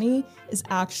brother Benny is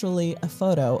actually a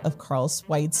photo of Carl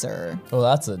Schweitzer. Oh,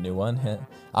 that's a new one.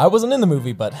 I wasn't in the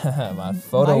movie, but my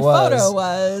photo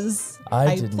was.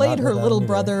 I played her little either.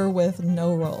 brother with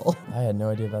no role. I had no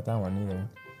idea about that one either.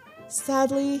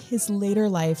 Sadly, his later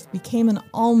life became an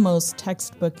almost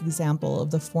textbook example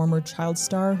of the former child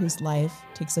star whose life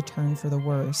takes a turn for the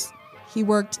worse. He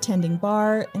worked tending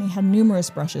bar, and he had numerous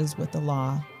brushes with the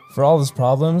law. For all his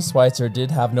problems, Schweitzer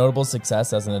did have notable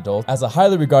success as an adult as a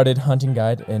highly regarded hunting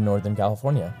guide in Northern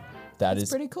California. That's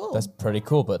pretty cool. That's pretty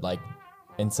cool, but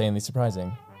insanely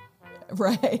surprising.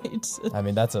 Right.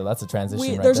 That's a transition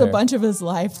right there's there. A bunch of his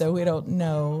life that we don't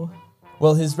know.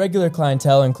 Well, his regular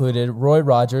clientele included Roy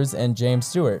Rogers and James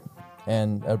Stewart,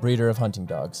 and a breeder of hunting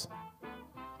dogs.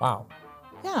 Wow.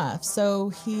 Yeah, so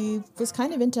he was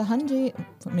kind of into hunting.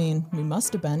 He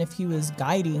must have been if he was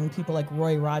guiding people like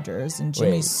Roy Rogers and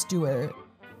Jimmy Stewart.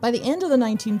 By the end of the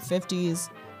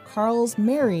 1950s, Carl's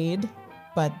married,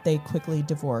 but they quickly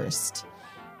divorced.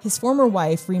 His former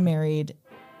wife remarried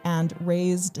and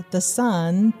raised the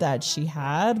son that she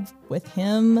had with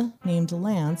him, named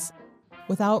Lance,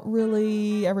 without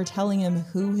really ever telling him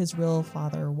who his real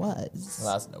father was.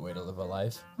 Well, that's no way to live a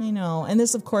life. I know. And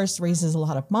this, of course, raises a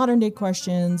lot of modern day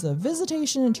questions of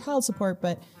visitation and child support,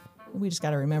 but we just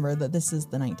got to remember that this is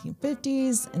the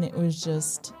 1950s and it was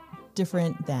just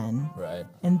different then. Right.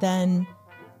 And then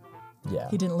Yeah.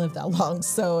 he didn't live that long,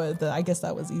 so I guess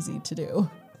that was easy to do.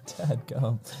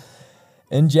 Dadgum.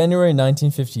 In January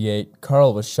 1958,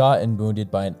 Carl was shot and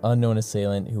wounded by an unknown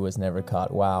assailant who was never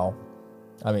caught. Wow.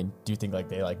 I mean, do you think like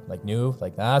they knew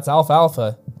that's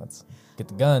Alfalfa? Let's get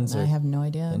the guns. I have no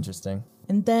idea. Interesting.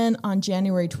 And then on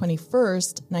January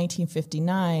 21st,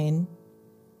 1959,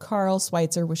 Carl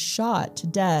Schweitzer was shot to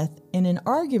death in an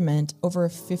argument over a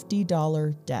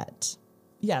 $50 debt.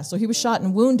 Yeah, so he was shot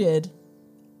and wounded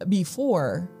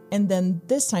before, and then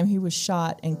this time he was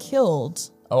shot and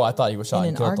killed. Oh, I thought he was shot In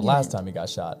and an killed the last argument. time he got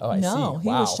shot. Oh, I see. No, he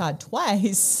Wow. was shot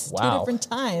twice, Wow. 2 different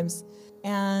times.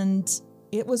 And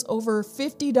it was over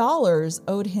 $50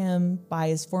 owed him by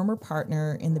his former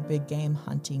partner in the big game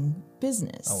hunting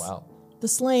business. Oh, wow. The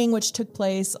slaying, which took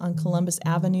place on Columbus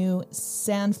Avenue,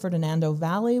 San Fernando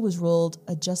Valley, was ruled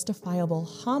a justifiable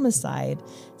homicide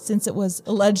since it was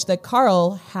alleged that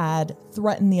Carl had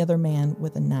threatened the other man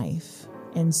with a knife.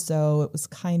 And so it was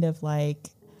kind of like,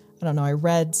 I don't know, I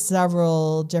read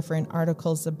several different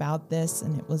articles about this,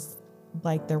 and it was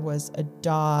like there was a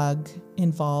dog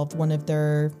involved, one of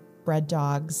their bred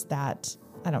dogs that,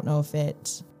 I don't know if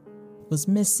it was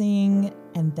missing,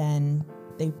 and then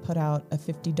they put out a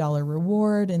 $50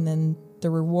 reward, and then the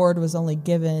reward was only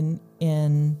given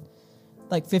in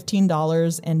like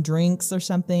 $15 and drinks or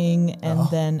something, and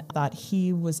then thought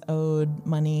he was owed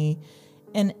money.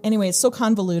 And anyway, it's so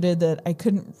convoluted that I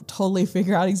couldn't totally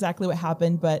figure out exactly what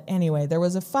happened. But anyway, there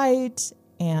was a fight,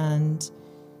 and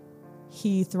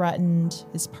he threatened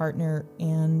his partner,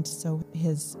 and so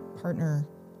his partner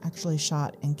actually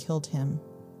shot and killed him.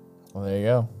 Well, there you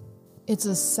go. It's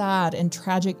a sad and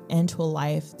tragic end to a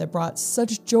life that brought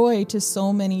such joy to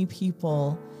so many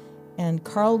people. And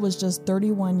Carl was just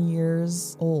 31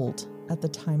 years old at the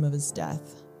time of his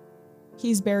death.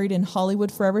 He's buried in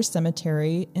Hollywood Forever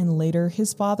Cemetery, and later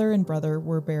his father and brother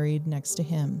were buried next to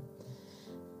him.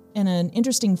 And an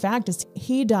interesting fact is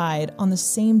he died on the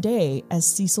same day as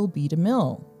Cecil B.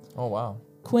 DeMille. Oh, wow.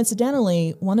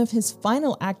 Coincidentally, one of his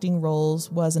final acting roles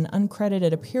was an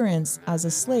uncredited appearance as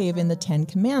a slave in The 10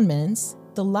 Commandments,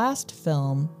 the last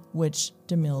film which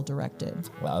DeMille directed.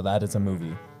 Wow, that is a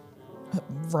movie.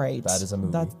 Right. That is a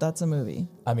movie. That's a movie.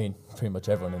 I mean, pretty much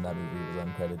everyone in that movie was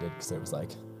uncredited because there was like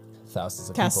thousands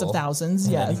of Cast people. of thousands,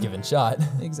 in yeah. any given shot.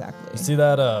 Exactly. See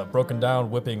that broken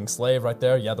down whipping slave right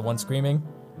there? Yeah, the one screaming?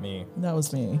 Me. That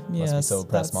was me. Yes. be so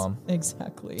impressed, Mom.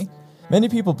 Exactly. Many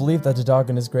people believe that the dog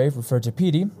in his grave referred to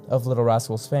Petey of Little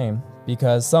Rascals fame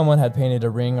because someone had painted a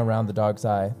ring around the dog's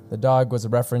eye. The dog was a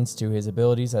reference to his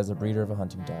abilities as a breeder of a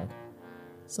hunting dog.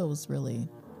 So it was really,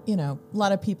 a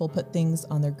lot of people put things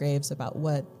on their graves about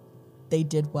what they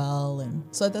did well. And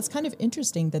so that's kind of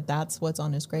interesting that that's what's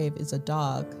on his grave is a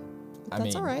dog. But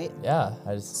that's all right. Yeah,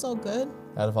 It's all good.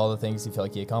 out of all the things he felt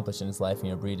like he accomplished in his life,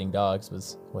 breeding dogs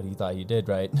was what he thought he did,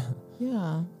 right?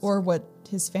 Yeah. Or what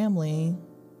his family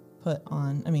put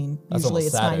on. I mean, That's usually almost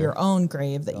it's not sadder. your own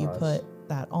grave that you Gosh. put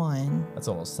that on. That's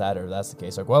almost sadder if that's the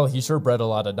case. Like, well, he sure bred a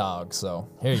lot of dogs, so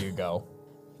here you go.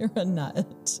 You're a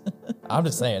nut. I'm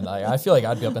just saying, I feel like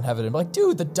I'd be up in heaven and be like,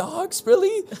 dude, the dogs,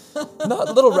 really?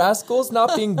 Not Little Rascals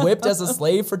not being whipped as a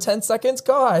slave for 10 seconds?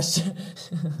 Gosh.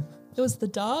 It was the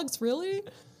dogs, really?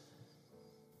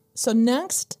 So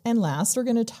next and last, we're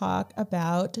going to talk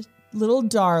about little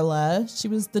Darla. She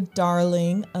was the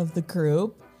darling of the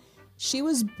group. She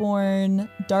was born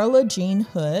Darla Jean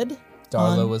Hood.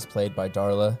 Darla was played by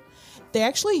Darla. They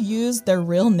actually used their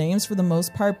real names for the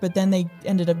most part, but then they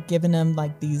ended up giving them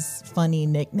like these funny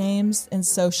nicknames. And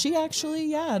so she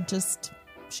actually,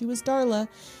 she was Darla.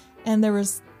 And there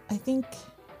was, I think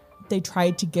they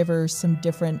tried to give her some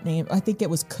different names. I think it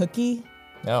was Cookie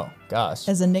Oh, gosh.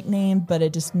 as a nickname, but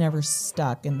it just never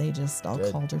stuck. And they just all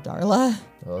Good. called her Darla.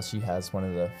 Well, she has one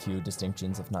of the few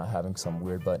distinctions of not having some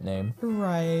weird butt name.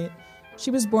 Right.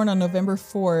 She was born on November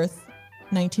 4th,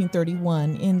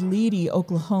 1931 in Leedy,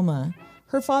 Oklahoma.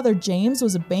 Her father, James,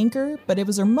 was a banker, but it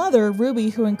was her mother, Ruby,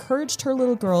 who encouraged her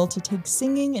little girl to take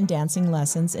singing and dancing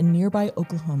lessons in nearby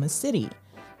Oklahoma City.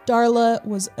 Darla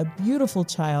was a beautiful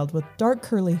child with dark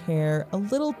curly hair, a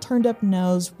little turned-up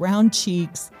nose, round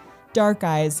cheeks, dark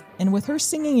eyes, and with her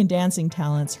singing and dancing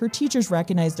talents, her teachers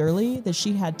recognized early that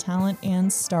she had talent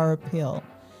and star appeal.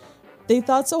 They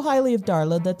thought so highly of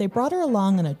Darla that they brought her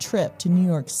along on a trip to New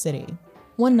York City.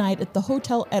 One night at the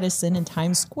Hotel Edison in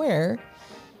Times Square,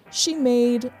 She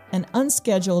made an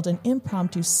unscheduled and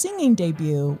impromptu singing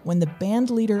debut when the band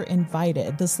leader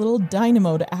invited this little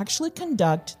dynamo to actually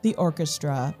conduct the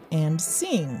orchestra and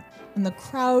sing. And the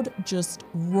crowd just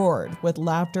roared with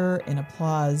laughter and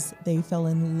applause. They fell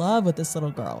in love with this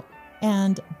little girl.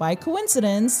 And by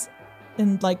coincidence,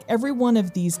 in like every one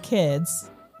of these kids,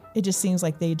 it just seems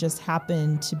like they just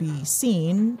happen to be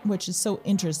seen, which is so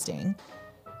interesting.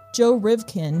 Joe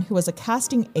Rivkin, who was a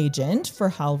casting agent for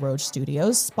Hal Roach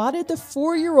Studios, spotted the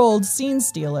 4-year-old scene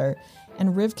stealer,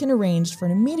 and Rivkin arranged for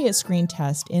an immediate screen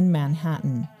test in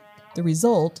Manhattan. The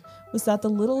result was that the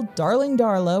little darling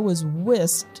Darla was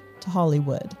whisked to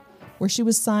Hollywood, where she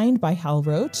was signed by Hal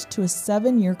Roach to a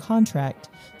 7-year contract,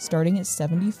 starting at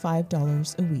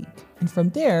 $75 a week. And from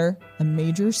there, a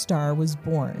major star was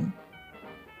born.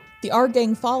 The Our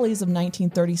Gang Follies of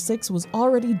 1936 was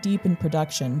already deep in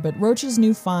production, but Roach's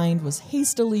new find was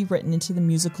hastily written into the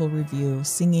musical review,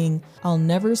 singing, "I'll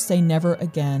never say never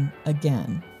again,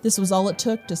 again." This was all it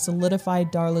took to solidify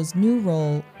Darla's new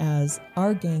role as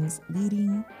Our Gang's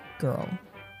leading girl.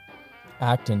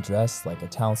 Act and dress like a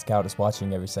talent scout is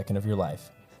watching every second of your life,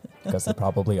 because they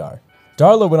probably are.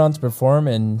 Darla went on to perform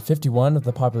in 51 of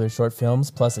the popular short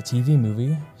films, plus a TV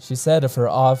movie. She said of her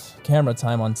off-camera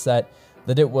time on set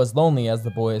that it was lonely as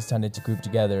the boys tended to group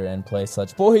together and play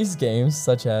such boys' games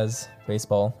such as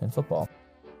baseball and football.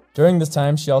 During this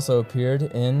time, she also appeared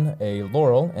in a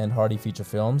Laurel and Hardy feature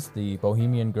films, The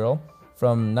Bohemian Girl,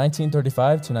 from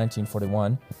 1935 to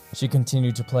 1941. She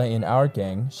continued to play in Our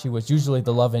Gang. She was usually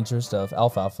the love interest of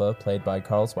Alfalfa, played by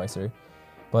Carl Schweitzer,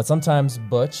 but sometimes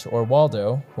Butch or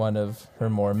Waldo. One of her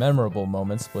more memorable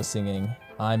moments was singing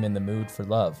 "I'm in the Mood for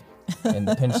Love" in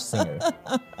The Pinch Singer.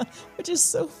 Which is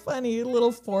so funny.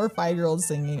 Little 4 or 5-year-old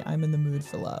singing, "I'm in the mood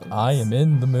for love." I am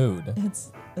in the mood.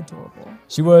 It's adorable.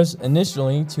 She was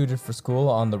initially tutored for school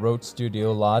on the Roach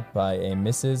Studio lot by a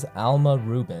Mrs. Alma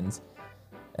Rubens.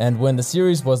 And when the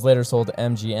series was later sold to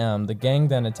MGM, the gang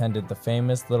then attended the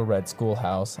famous Little Red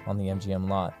Schoolhouse on the MGM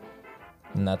lot.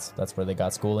 And that's where they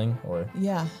got schooling, or?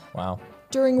 Yeah. Wow.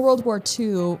 During World War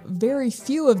II, very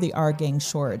few of the Our Gang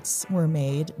shorts were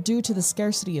made due to the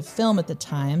scarcity of film at the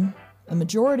time. A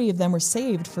majority of them were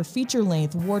saved for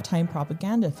feature-length wartime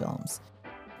propaganda films.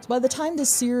 So by the time this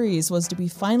series was to be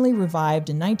finally revived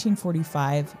in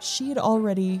 1945, she had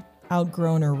already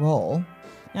outgrown her role.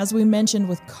 As we mentioned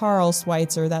with Carl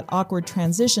Schweitzer, that awkward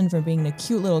transition from being a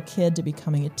cute little kid to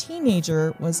becoming a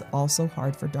teenager was also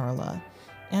hard for Darla,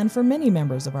 and for many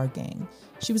members of Our Gang.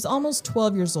 She was almost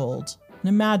 12 years old, and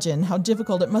imagine how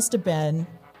difficult it must have been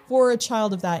for a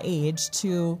child of that age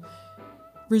to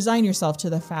resign yourself to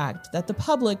the fact that the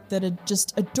public that had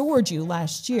just adored you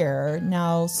last year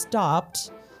now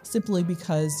stopped simply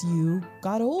because you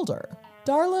got older.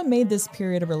 Darla made this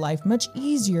period of her life much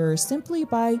easier simply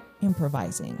by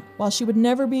improvising. While she would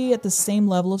never be at the same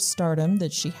level of stardom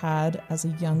that she had as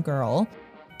a young girl,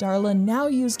 Darla now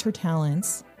used her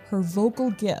talents, her vocal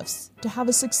gifts, to have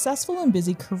a successful and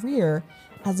busy career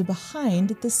as a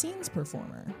behind-the-scenes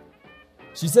performer.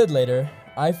 She said later,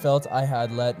 "I felt I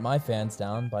had let my fans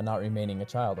down by not remaining a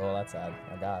child." Oh, that's sad.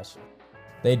 My gosh.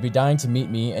 They'd be dying to meet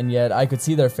me, and yet I could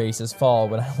see their faces fall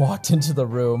when I walked into the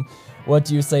room. What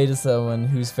do you say to someone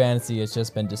whose fantasy has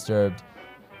just been disturbed?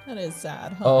 That is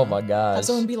sad, huh? Oh my gosh. Have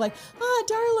someone be like,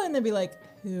 Darla, and they'd be like,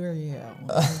 who are you?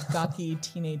 A gawky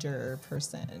teenager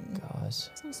person. Gosh.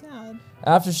 So sad.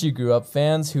 After she grew up,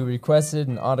 fans who requested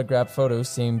an autographed photo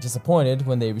seemed disappointed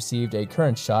when they received a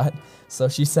current shot, so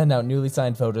she sent out newly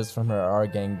signed photos from her Our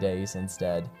Gang days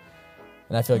instead.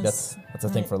 And I feel like that's a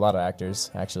thing for a lot of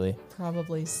actors, actually.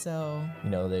 Probably so. You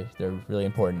know, they're really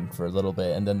important for a little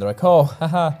bit, and then they're like, oh,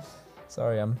 haha,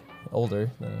 sorry, I'm older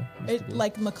than I used to be.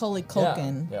 Like Macaulay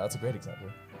Culkin. Yeah, that's a great example.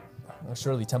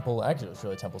 Shirley Temple's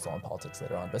all in politics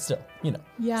later on, but still, you know.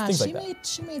 Yeah, things like that.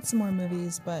 she made some more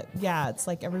movies, but yeah, it's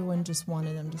like everyone just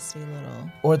wanted them to stay little.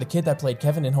 Or the kid that played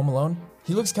Kevin in Home Alone,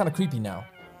 he looks kind of creepy now.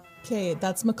 Okay,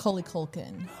 that's Macaulay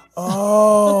Culkin.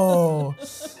 Oh,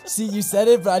 see, you said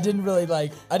it, but I didn't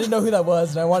know who that was,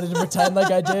 and I wanted to pretend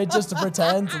like I did, just to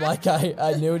pretend like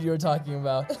I knew what you were talking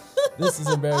about. This is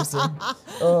embarrassing.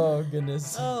 Oh,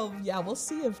 goodness. Oh, yeah, we'll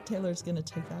see if Taylor's going to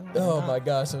take that out. Oh, my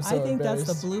gosh, I'm so I think embarrassed.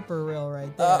 that's the blooper reel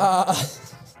right there.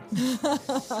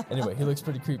 Anyway, he looks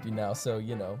pretty creepy now, so,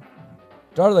 you know.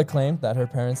 Darla claimed that her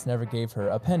parents never gave her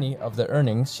a penny of the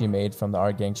earnings she made from the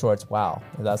Our Gang shorts. Wow,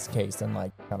 if that's the case, then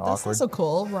kind of awkward. That's also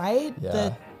cool, right? Yeah.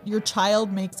 That your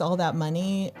child makes all that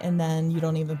money and then you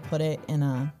don't even put it in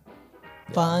a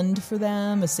fund for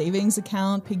them, a savings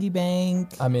account, piggy bank.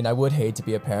 I mean, I would hate to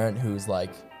be a parent whose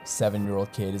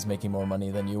 7-year-old kid is making more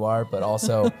money than you are, but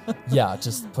also, yeah,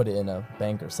 just put it in a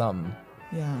bank or something.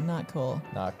 Yeah, not cool.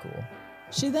 Not cool.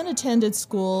 She then attended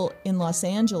school in Los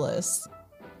Angeles.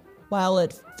 While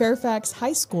at Fairfax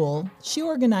High School, she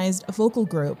organized a vocal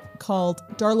group called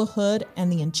Darla Hood and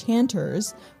the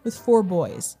Enchanters with 4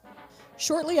 boys.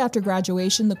 Shortly after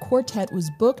graduation, the quartet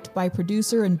was booked by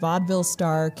producer and vaudeville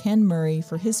star Ken Murray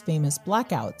for his famous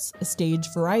Blackouts, a stage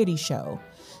variety show.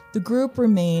 The group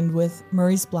remained with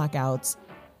Murray's Blackouts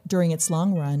during its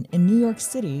long run in New York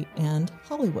City and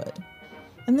Hollywood.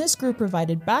 And this group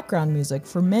provided background music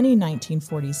for many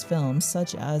 1940s films,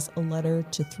 such as A Letter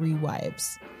to 3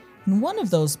 Wives. And one of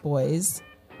those boys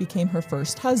became her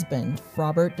first husband,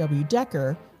 Robert W.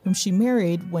 Decker, whom she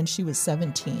married when she was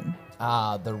 17.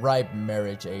 Ah, the ripe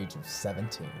marriage age of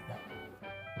 17.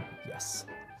 Yes.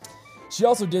 She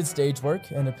also did stage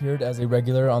work and appeared as a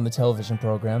regular on the television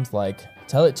programs like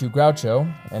Tell It to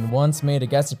Groucho, and once made a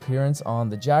guest appearance on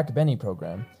the Jack Benny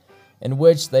program, in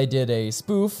which they did a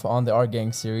spoof on the Our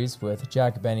Gang series with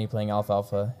Jack Benny playing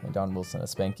Alfalfa and Don Wilson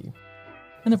as Spanky.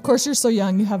 And of course, you're so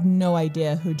young, you have no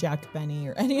idea who Jack Benny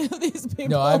or any of these people are.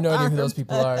 No, I have no idea who those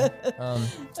people are.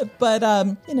 But,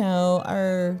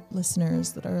 our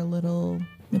listeners that are a little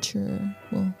mature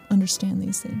will understand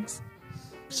these things.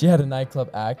 She had a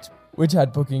nightclub act, which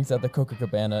had bookings at the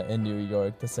Copacabana in New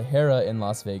York, the Sahara in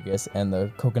Las Vegas, and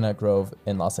the Coconut Grove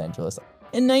in Los Angeles.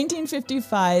 In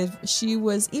 1955, she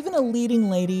was even a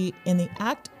leading lady in the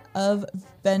act of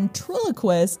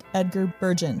ventriloquist Edgar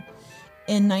Bergen.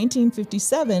 In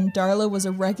 1957, Darla was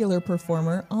a regular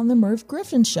performer on The Merv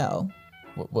Griffin Show.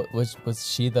 What was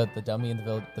she the dummy in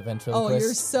the ventriloquist? Oh,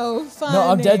 you're so funny. No,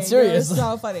 I'm dead serious. You're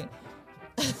so funny.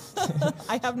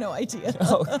 I have no idea.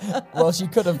 Oh, well, she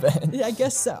could have been. Yeah, I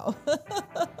guess so.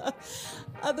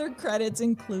 Other credits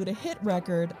include a hit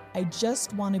record, I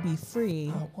Just Want to Be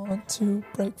Free. I want to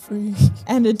break free.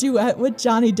 And a duet with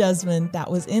Johnny Desmond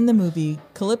that was in the movie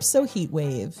Calypso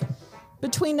Heatwave.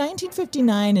 Between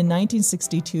 1959 and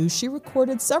 1962, she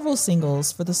recorded several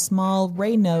singles for the small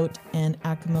Ray Note and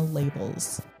Acma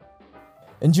labels.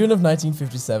 In June of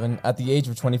 1957, at the age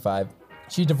of 25,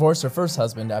 she divorced her first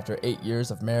husband after 8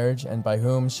 years of marriage, and by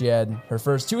whom she had her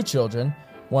first 2 children,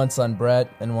 one son Brett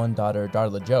and one daughter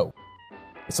Darla Jo.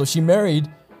 So she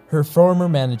married her former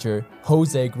manager,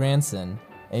 Jose Granson,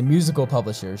 a musical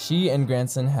publisher. She and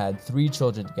Granson had 3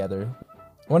 children together.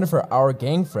 One of her Our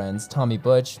Gang friends, Tommy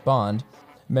Butch Bond,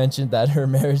 mentioned that her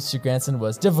marriage to Granson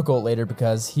was difficult later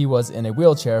because he was in a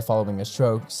wheelchair following a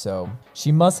stroke, so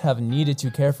she must have needed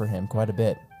to care for him quite a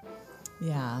bit.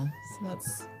 Yeah, so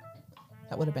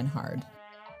that would have been hard.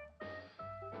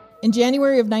 In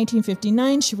January of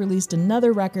 1959, she released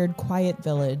another record, Quiet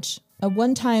Village. A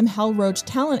one-time Hal Roach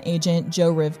talent agent,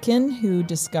 Joe Rivkin, who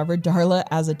discovered Darla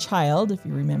as a child, if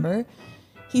you remember,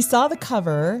 he saw the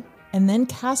cover and then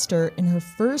cast her in her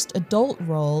first adult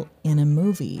role in a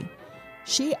movie.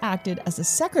 She acted as a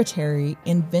secretary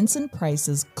in Vincent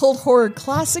Price's cult horror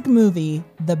classic movie,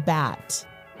 The Bat.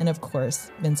 And of course,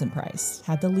 Vincent Price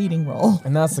had the leading role.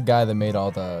 And that's the guy that made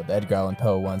all the Edgar Allan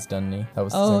Poe ones, doesn't he? That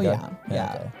was the same guy?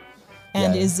 Yeah. Okay.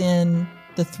 And Yeah. is in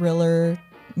the Thriller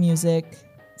music,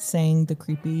 sang the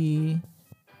creepy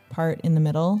part in the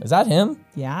middle. Is that him?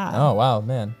 Yeah. Oh, wow,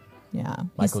 man. Yeah.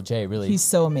 Michael J. really, He's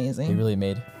so amazing. he really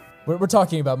made... We're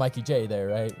talking about Mikey J there,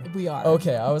 right? We are.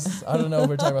 Okay, I don't know if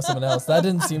we're talking about someone else. That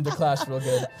didn't seem to clash real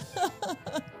good.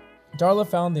 Darla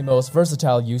found the most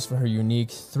versatile use for her unique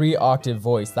 3-octave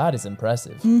voice, that is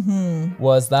impressive,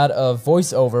 was that of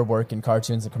voiceover work in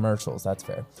cartoons and commercials. That's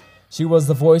fair. She was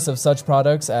the voice of such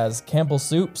products as Campbell's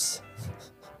Soups.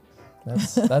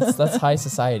 That's high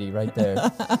society right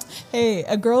there. Hey,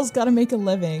 a girl's got to make a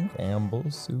living.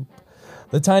 Campbell's Soup.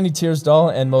 The Tiny Tears doll,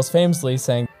 and most famously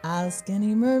sang Ask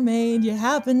any mermaid you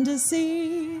happen to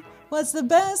see. What's the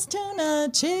best tuna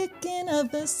chicken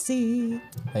of the sea?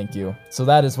 Thank you. So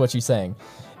that is what she sang.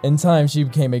 In time, she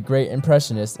became a great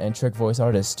impressionist and trick voice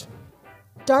artist.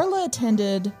 Darla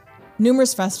attended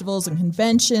numerous festivals and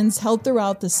conventions held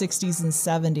throughout the 60s and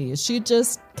 70s. She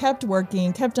just kept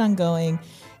working, kept on going,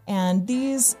 and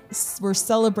these were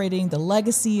celebrating the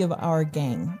legacy of Our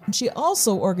Gang. And she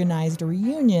also organized a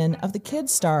reunion of the Kid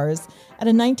Stars at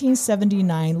a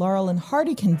 1979 Laurel and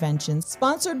Hardy convention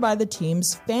sponsored by the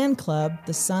team's fan club,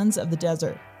 the Sons of the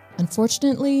Desert.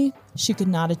 Unfortunately, she could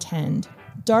not attend.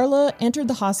 Darla entered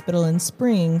the hospital in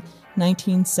spring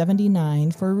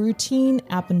 1979 for a routine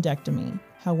appendectomy.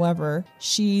 However,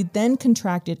 she then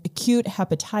contracted acute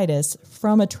hepatitis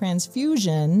from a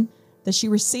transfusion that she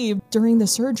received during the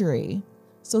surgery.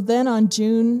 So then on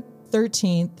June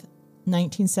 13th,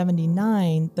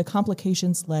 1979, the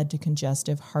complications led to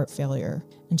congestive heart failure,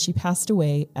 and she passed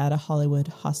away at a Hollywood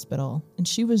hospital, and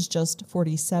she was just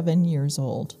 47 years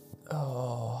old.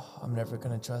 Oh, I'm never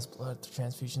going to trust blood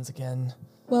transfusions again.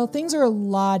 Well, things are a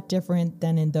lot different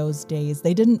than in those days.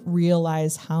 They didn't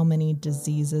realize how many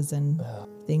diseases and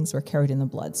things were carried in the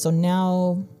blood. So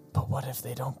now... But what if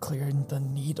they don't clear the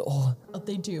needle? Oh,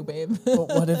 they do, babe. But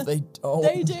what if they don't?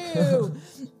 They do.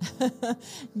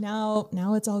 Now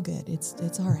it's all good.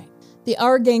 It's all right. The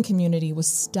Our Gang community was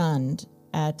stunned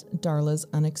at Darla's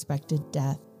unexpected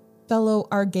death. Fellow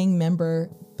Our Gang member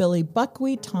Billy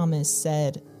Buckwheat Thomas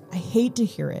said, "I hate to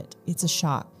hear it. It's a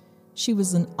shock. She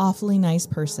was an awfully nice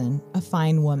person, a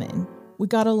fine woman. We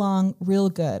got along real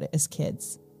good as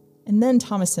kids." And then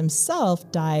Thomas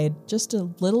himself died just a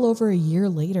little over a year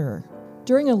later.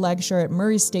 During a lecture at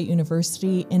Murray State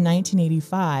University in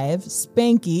 1985,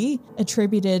 Spanky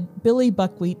attributed Billy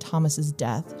Buckwheat Thomas's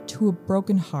death to a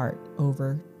broken heart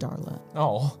over Darla.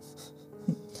 Oh.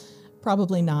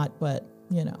 Probably not, but,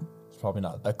 you know. It's probably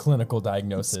not a clinical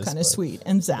diagnosis. It's kind of sweet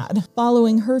and sad.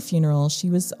 Following her funeral, she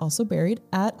was also buried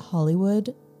at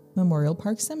Hollywood Memorial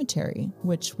Park Cemetery,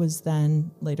 which was then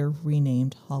later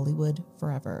renamed Hollywood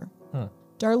Forever.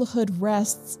 Darla Hood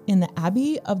rests in the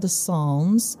Abbey of the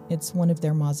Psalms. It's one of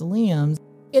their mausoleums.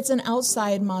 It's an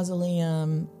outside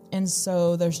mausoleum, and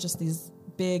so there's just these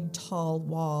big, tall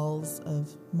walls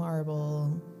of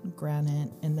marble,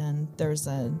 granite, and then there's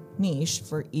a niche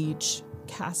for each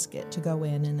casket to go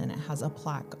in, and then it has a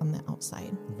plaque on the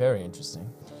outside. Very interesting.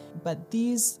 But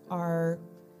these are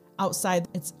outside.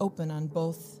 It's open on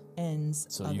both ends.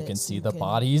 So you can see the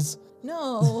bodies?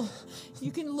 No,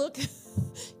 you can look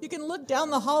down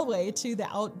the hallway to the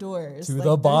outdoors. To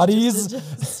the bodies?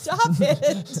 Stop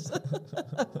it.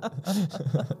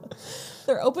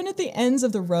 They're open at the ends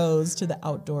of the rows to the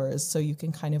outdoors, so you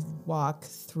can kind of walk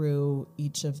through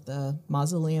each of the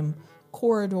mausoleum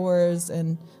corridors.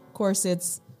 And of course,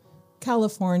 it's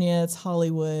California, it's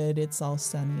Hollywood, it's all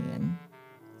sunny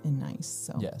and nice.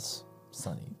 So yes,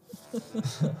 sunny.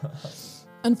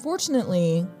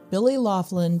 Unfortunately, Billy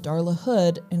Laughlin, Darla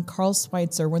Hood, and Carl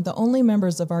Schweitzer weren't the only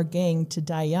members of our gang to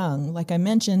die young. Like I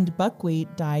mentioned,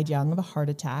 Buckwheat died young of a heart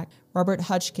attack. Robert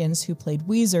Hutchkins, who played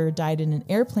Weezer, died in an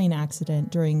airplane accident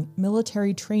during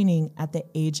military training at the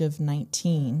age of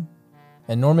 19.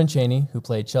 And Norman Chaney, who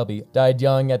played Chubby, died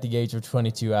young at the age of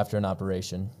 22 after an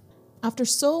operation. After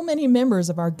so many members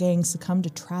of our gang succumbed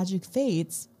to tragic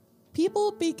fates,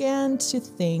 people began to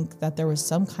think that there was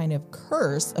some kind of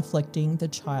curse afflicting the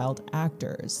child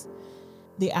actors.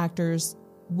 The actors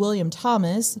William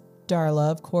Thomas,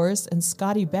 Darla, of course, and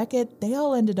Scotty Beckett, they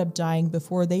all ended up dying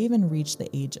before they even reached the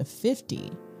age of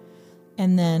 50.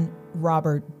 And then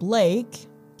Robert Blake,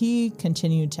 he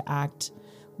continued to act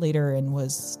later and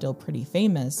was still pretty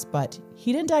famous, but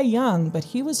he didn't die young, but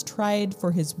he was tried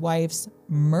for his wife's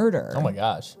murder. Oh my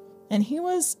gosh. And he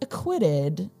was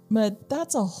acquitted, but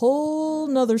that's a whole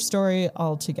nother story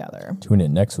altogether. Tune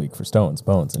in next week for Stones,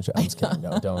 Bones, and I'm just kidding.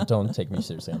 No, don't take me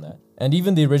seriously on that. And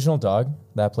even the original dog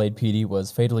that played Petey was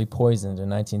fatally poisoned in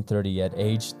 1930 at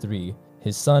age 3.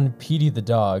 His son, Petey the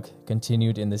dog,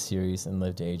 continued in the series and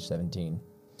lived to age 17.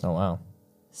 Oh, wow.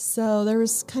 So there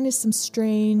was kind of some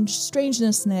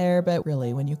strangeness there, but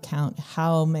really when you count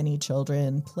how many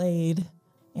children played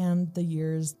and the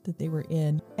years that they were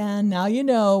in. And now you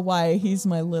know why he's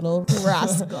my little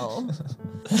rascal.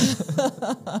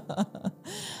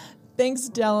 Thanks,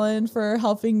 Dylan, for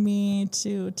helping me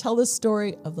to tell the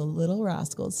story of the Little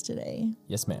Rascals today.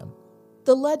 Yes, ma'am.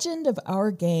 The legend of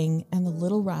our gang and the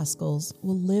Little Rascals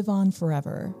will live on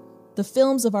forever. The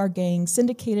films of our gang,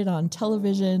 syndicated on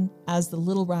television as the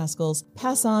Little Rascals,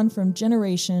 pass on from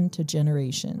generation to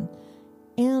generation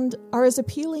and are as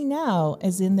appealing now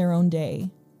as in their own day.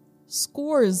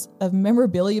 Scores of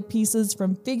memorabilia pieces,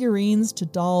 from figurines to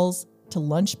dolls to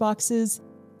lunchboxes,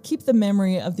 keep the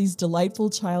memory of these delightful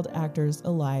child actors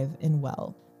alive and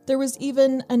well. There was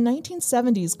even a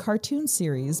 1970s cartoon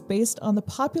series based on the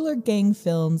popular gang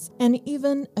films, and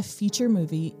even a feature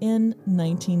movie in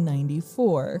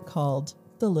 1994 called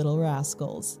The Little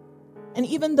Rascals. And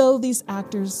even though these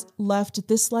actors left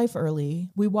this life early,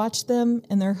 we watch them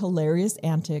and their hilarious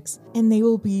antics, and they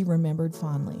will be remembered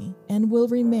fondly and will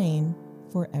remain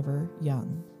forever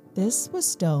young. This was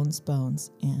Stones, Bones,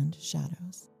 and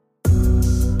Shadows.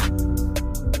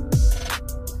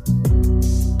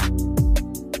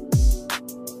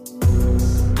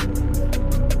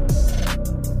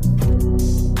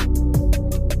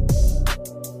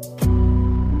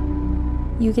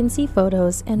 You can see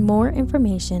photos and more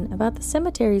information about the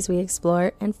cemeteries we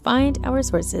explore and find our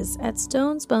sources at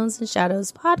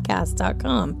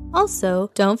stonesbonesandshadowspodcast.com. Also,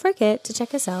 don't forget to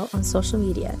check us out on social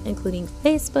media, including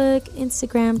Facebook,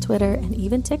 Instagram, Twitter, and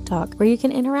even TikTok, where you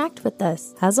can interact with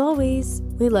us. As always,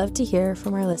 we love to hear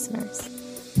from our listeners.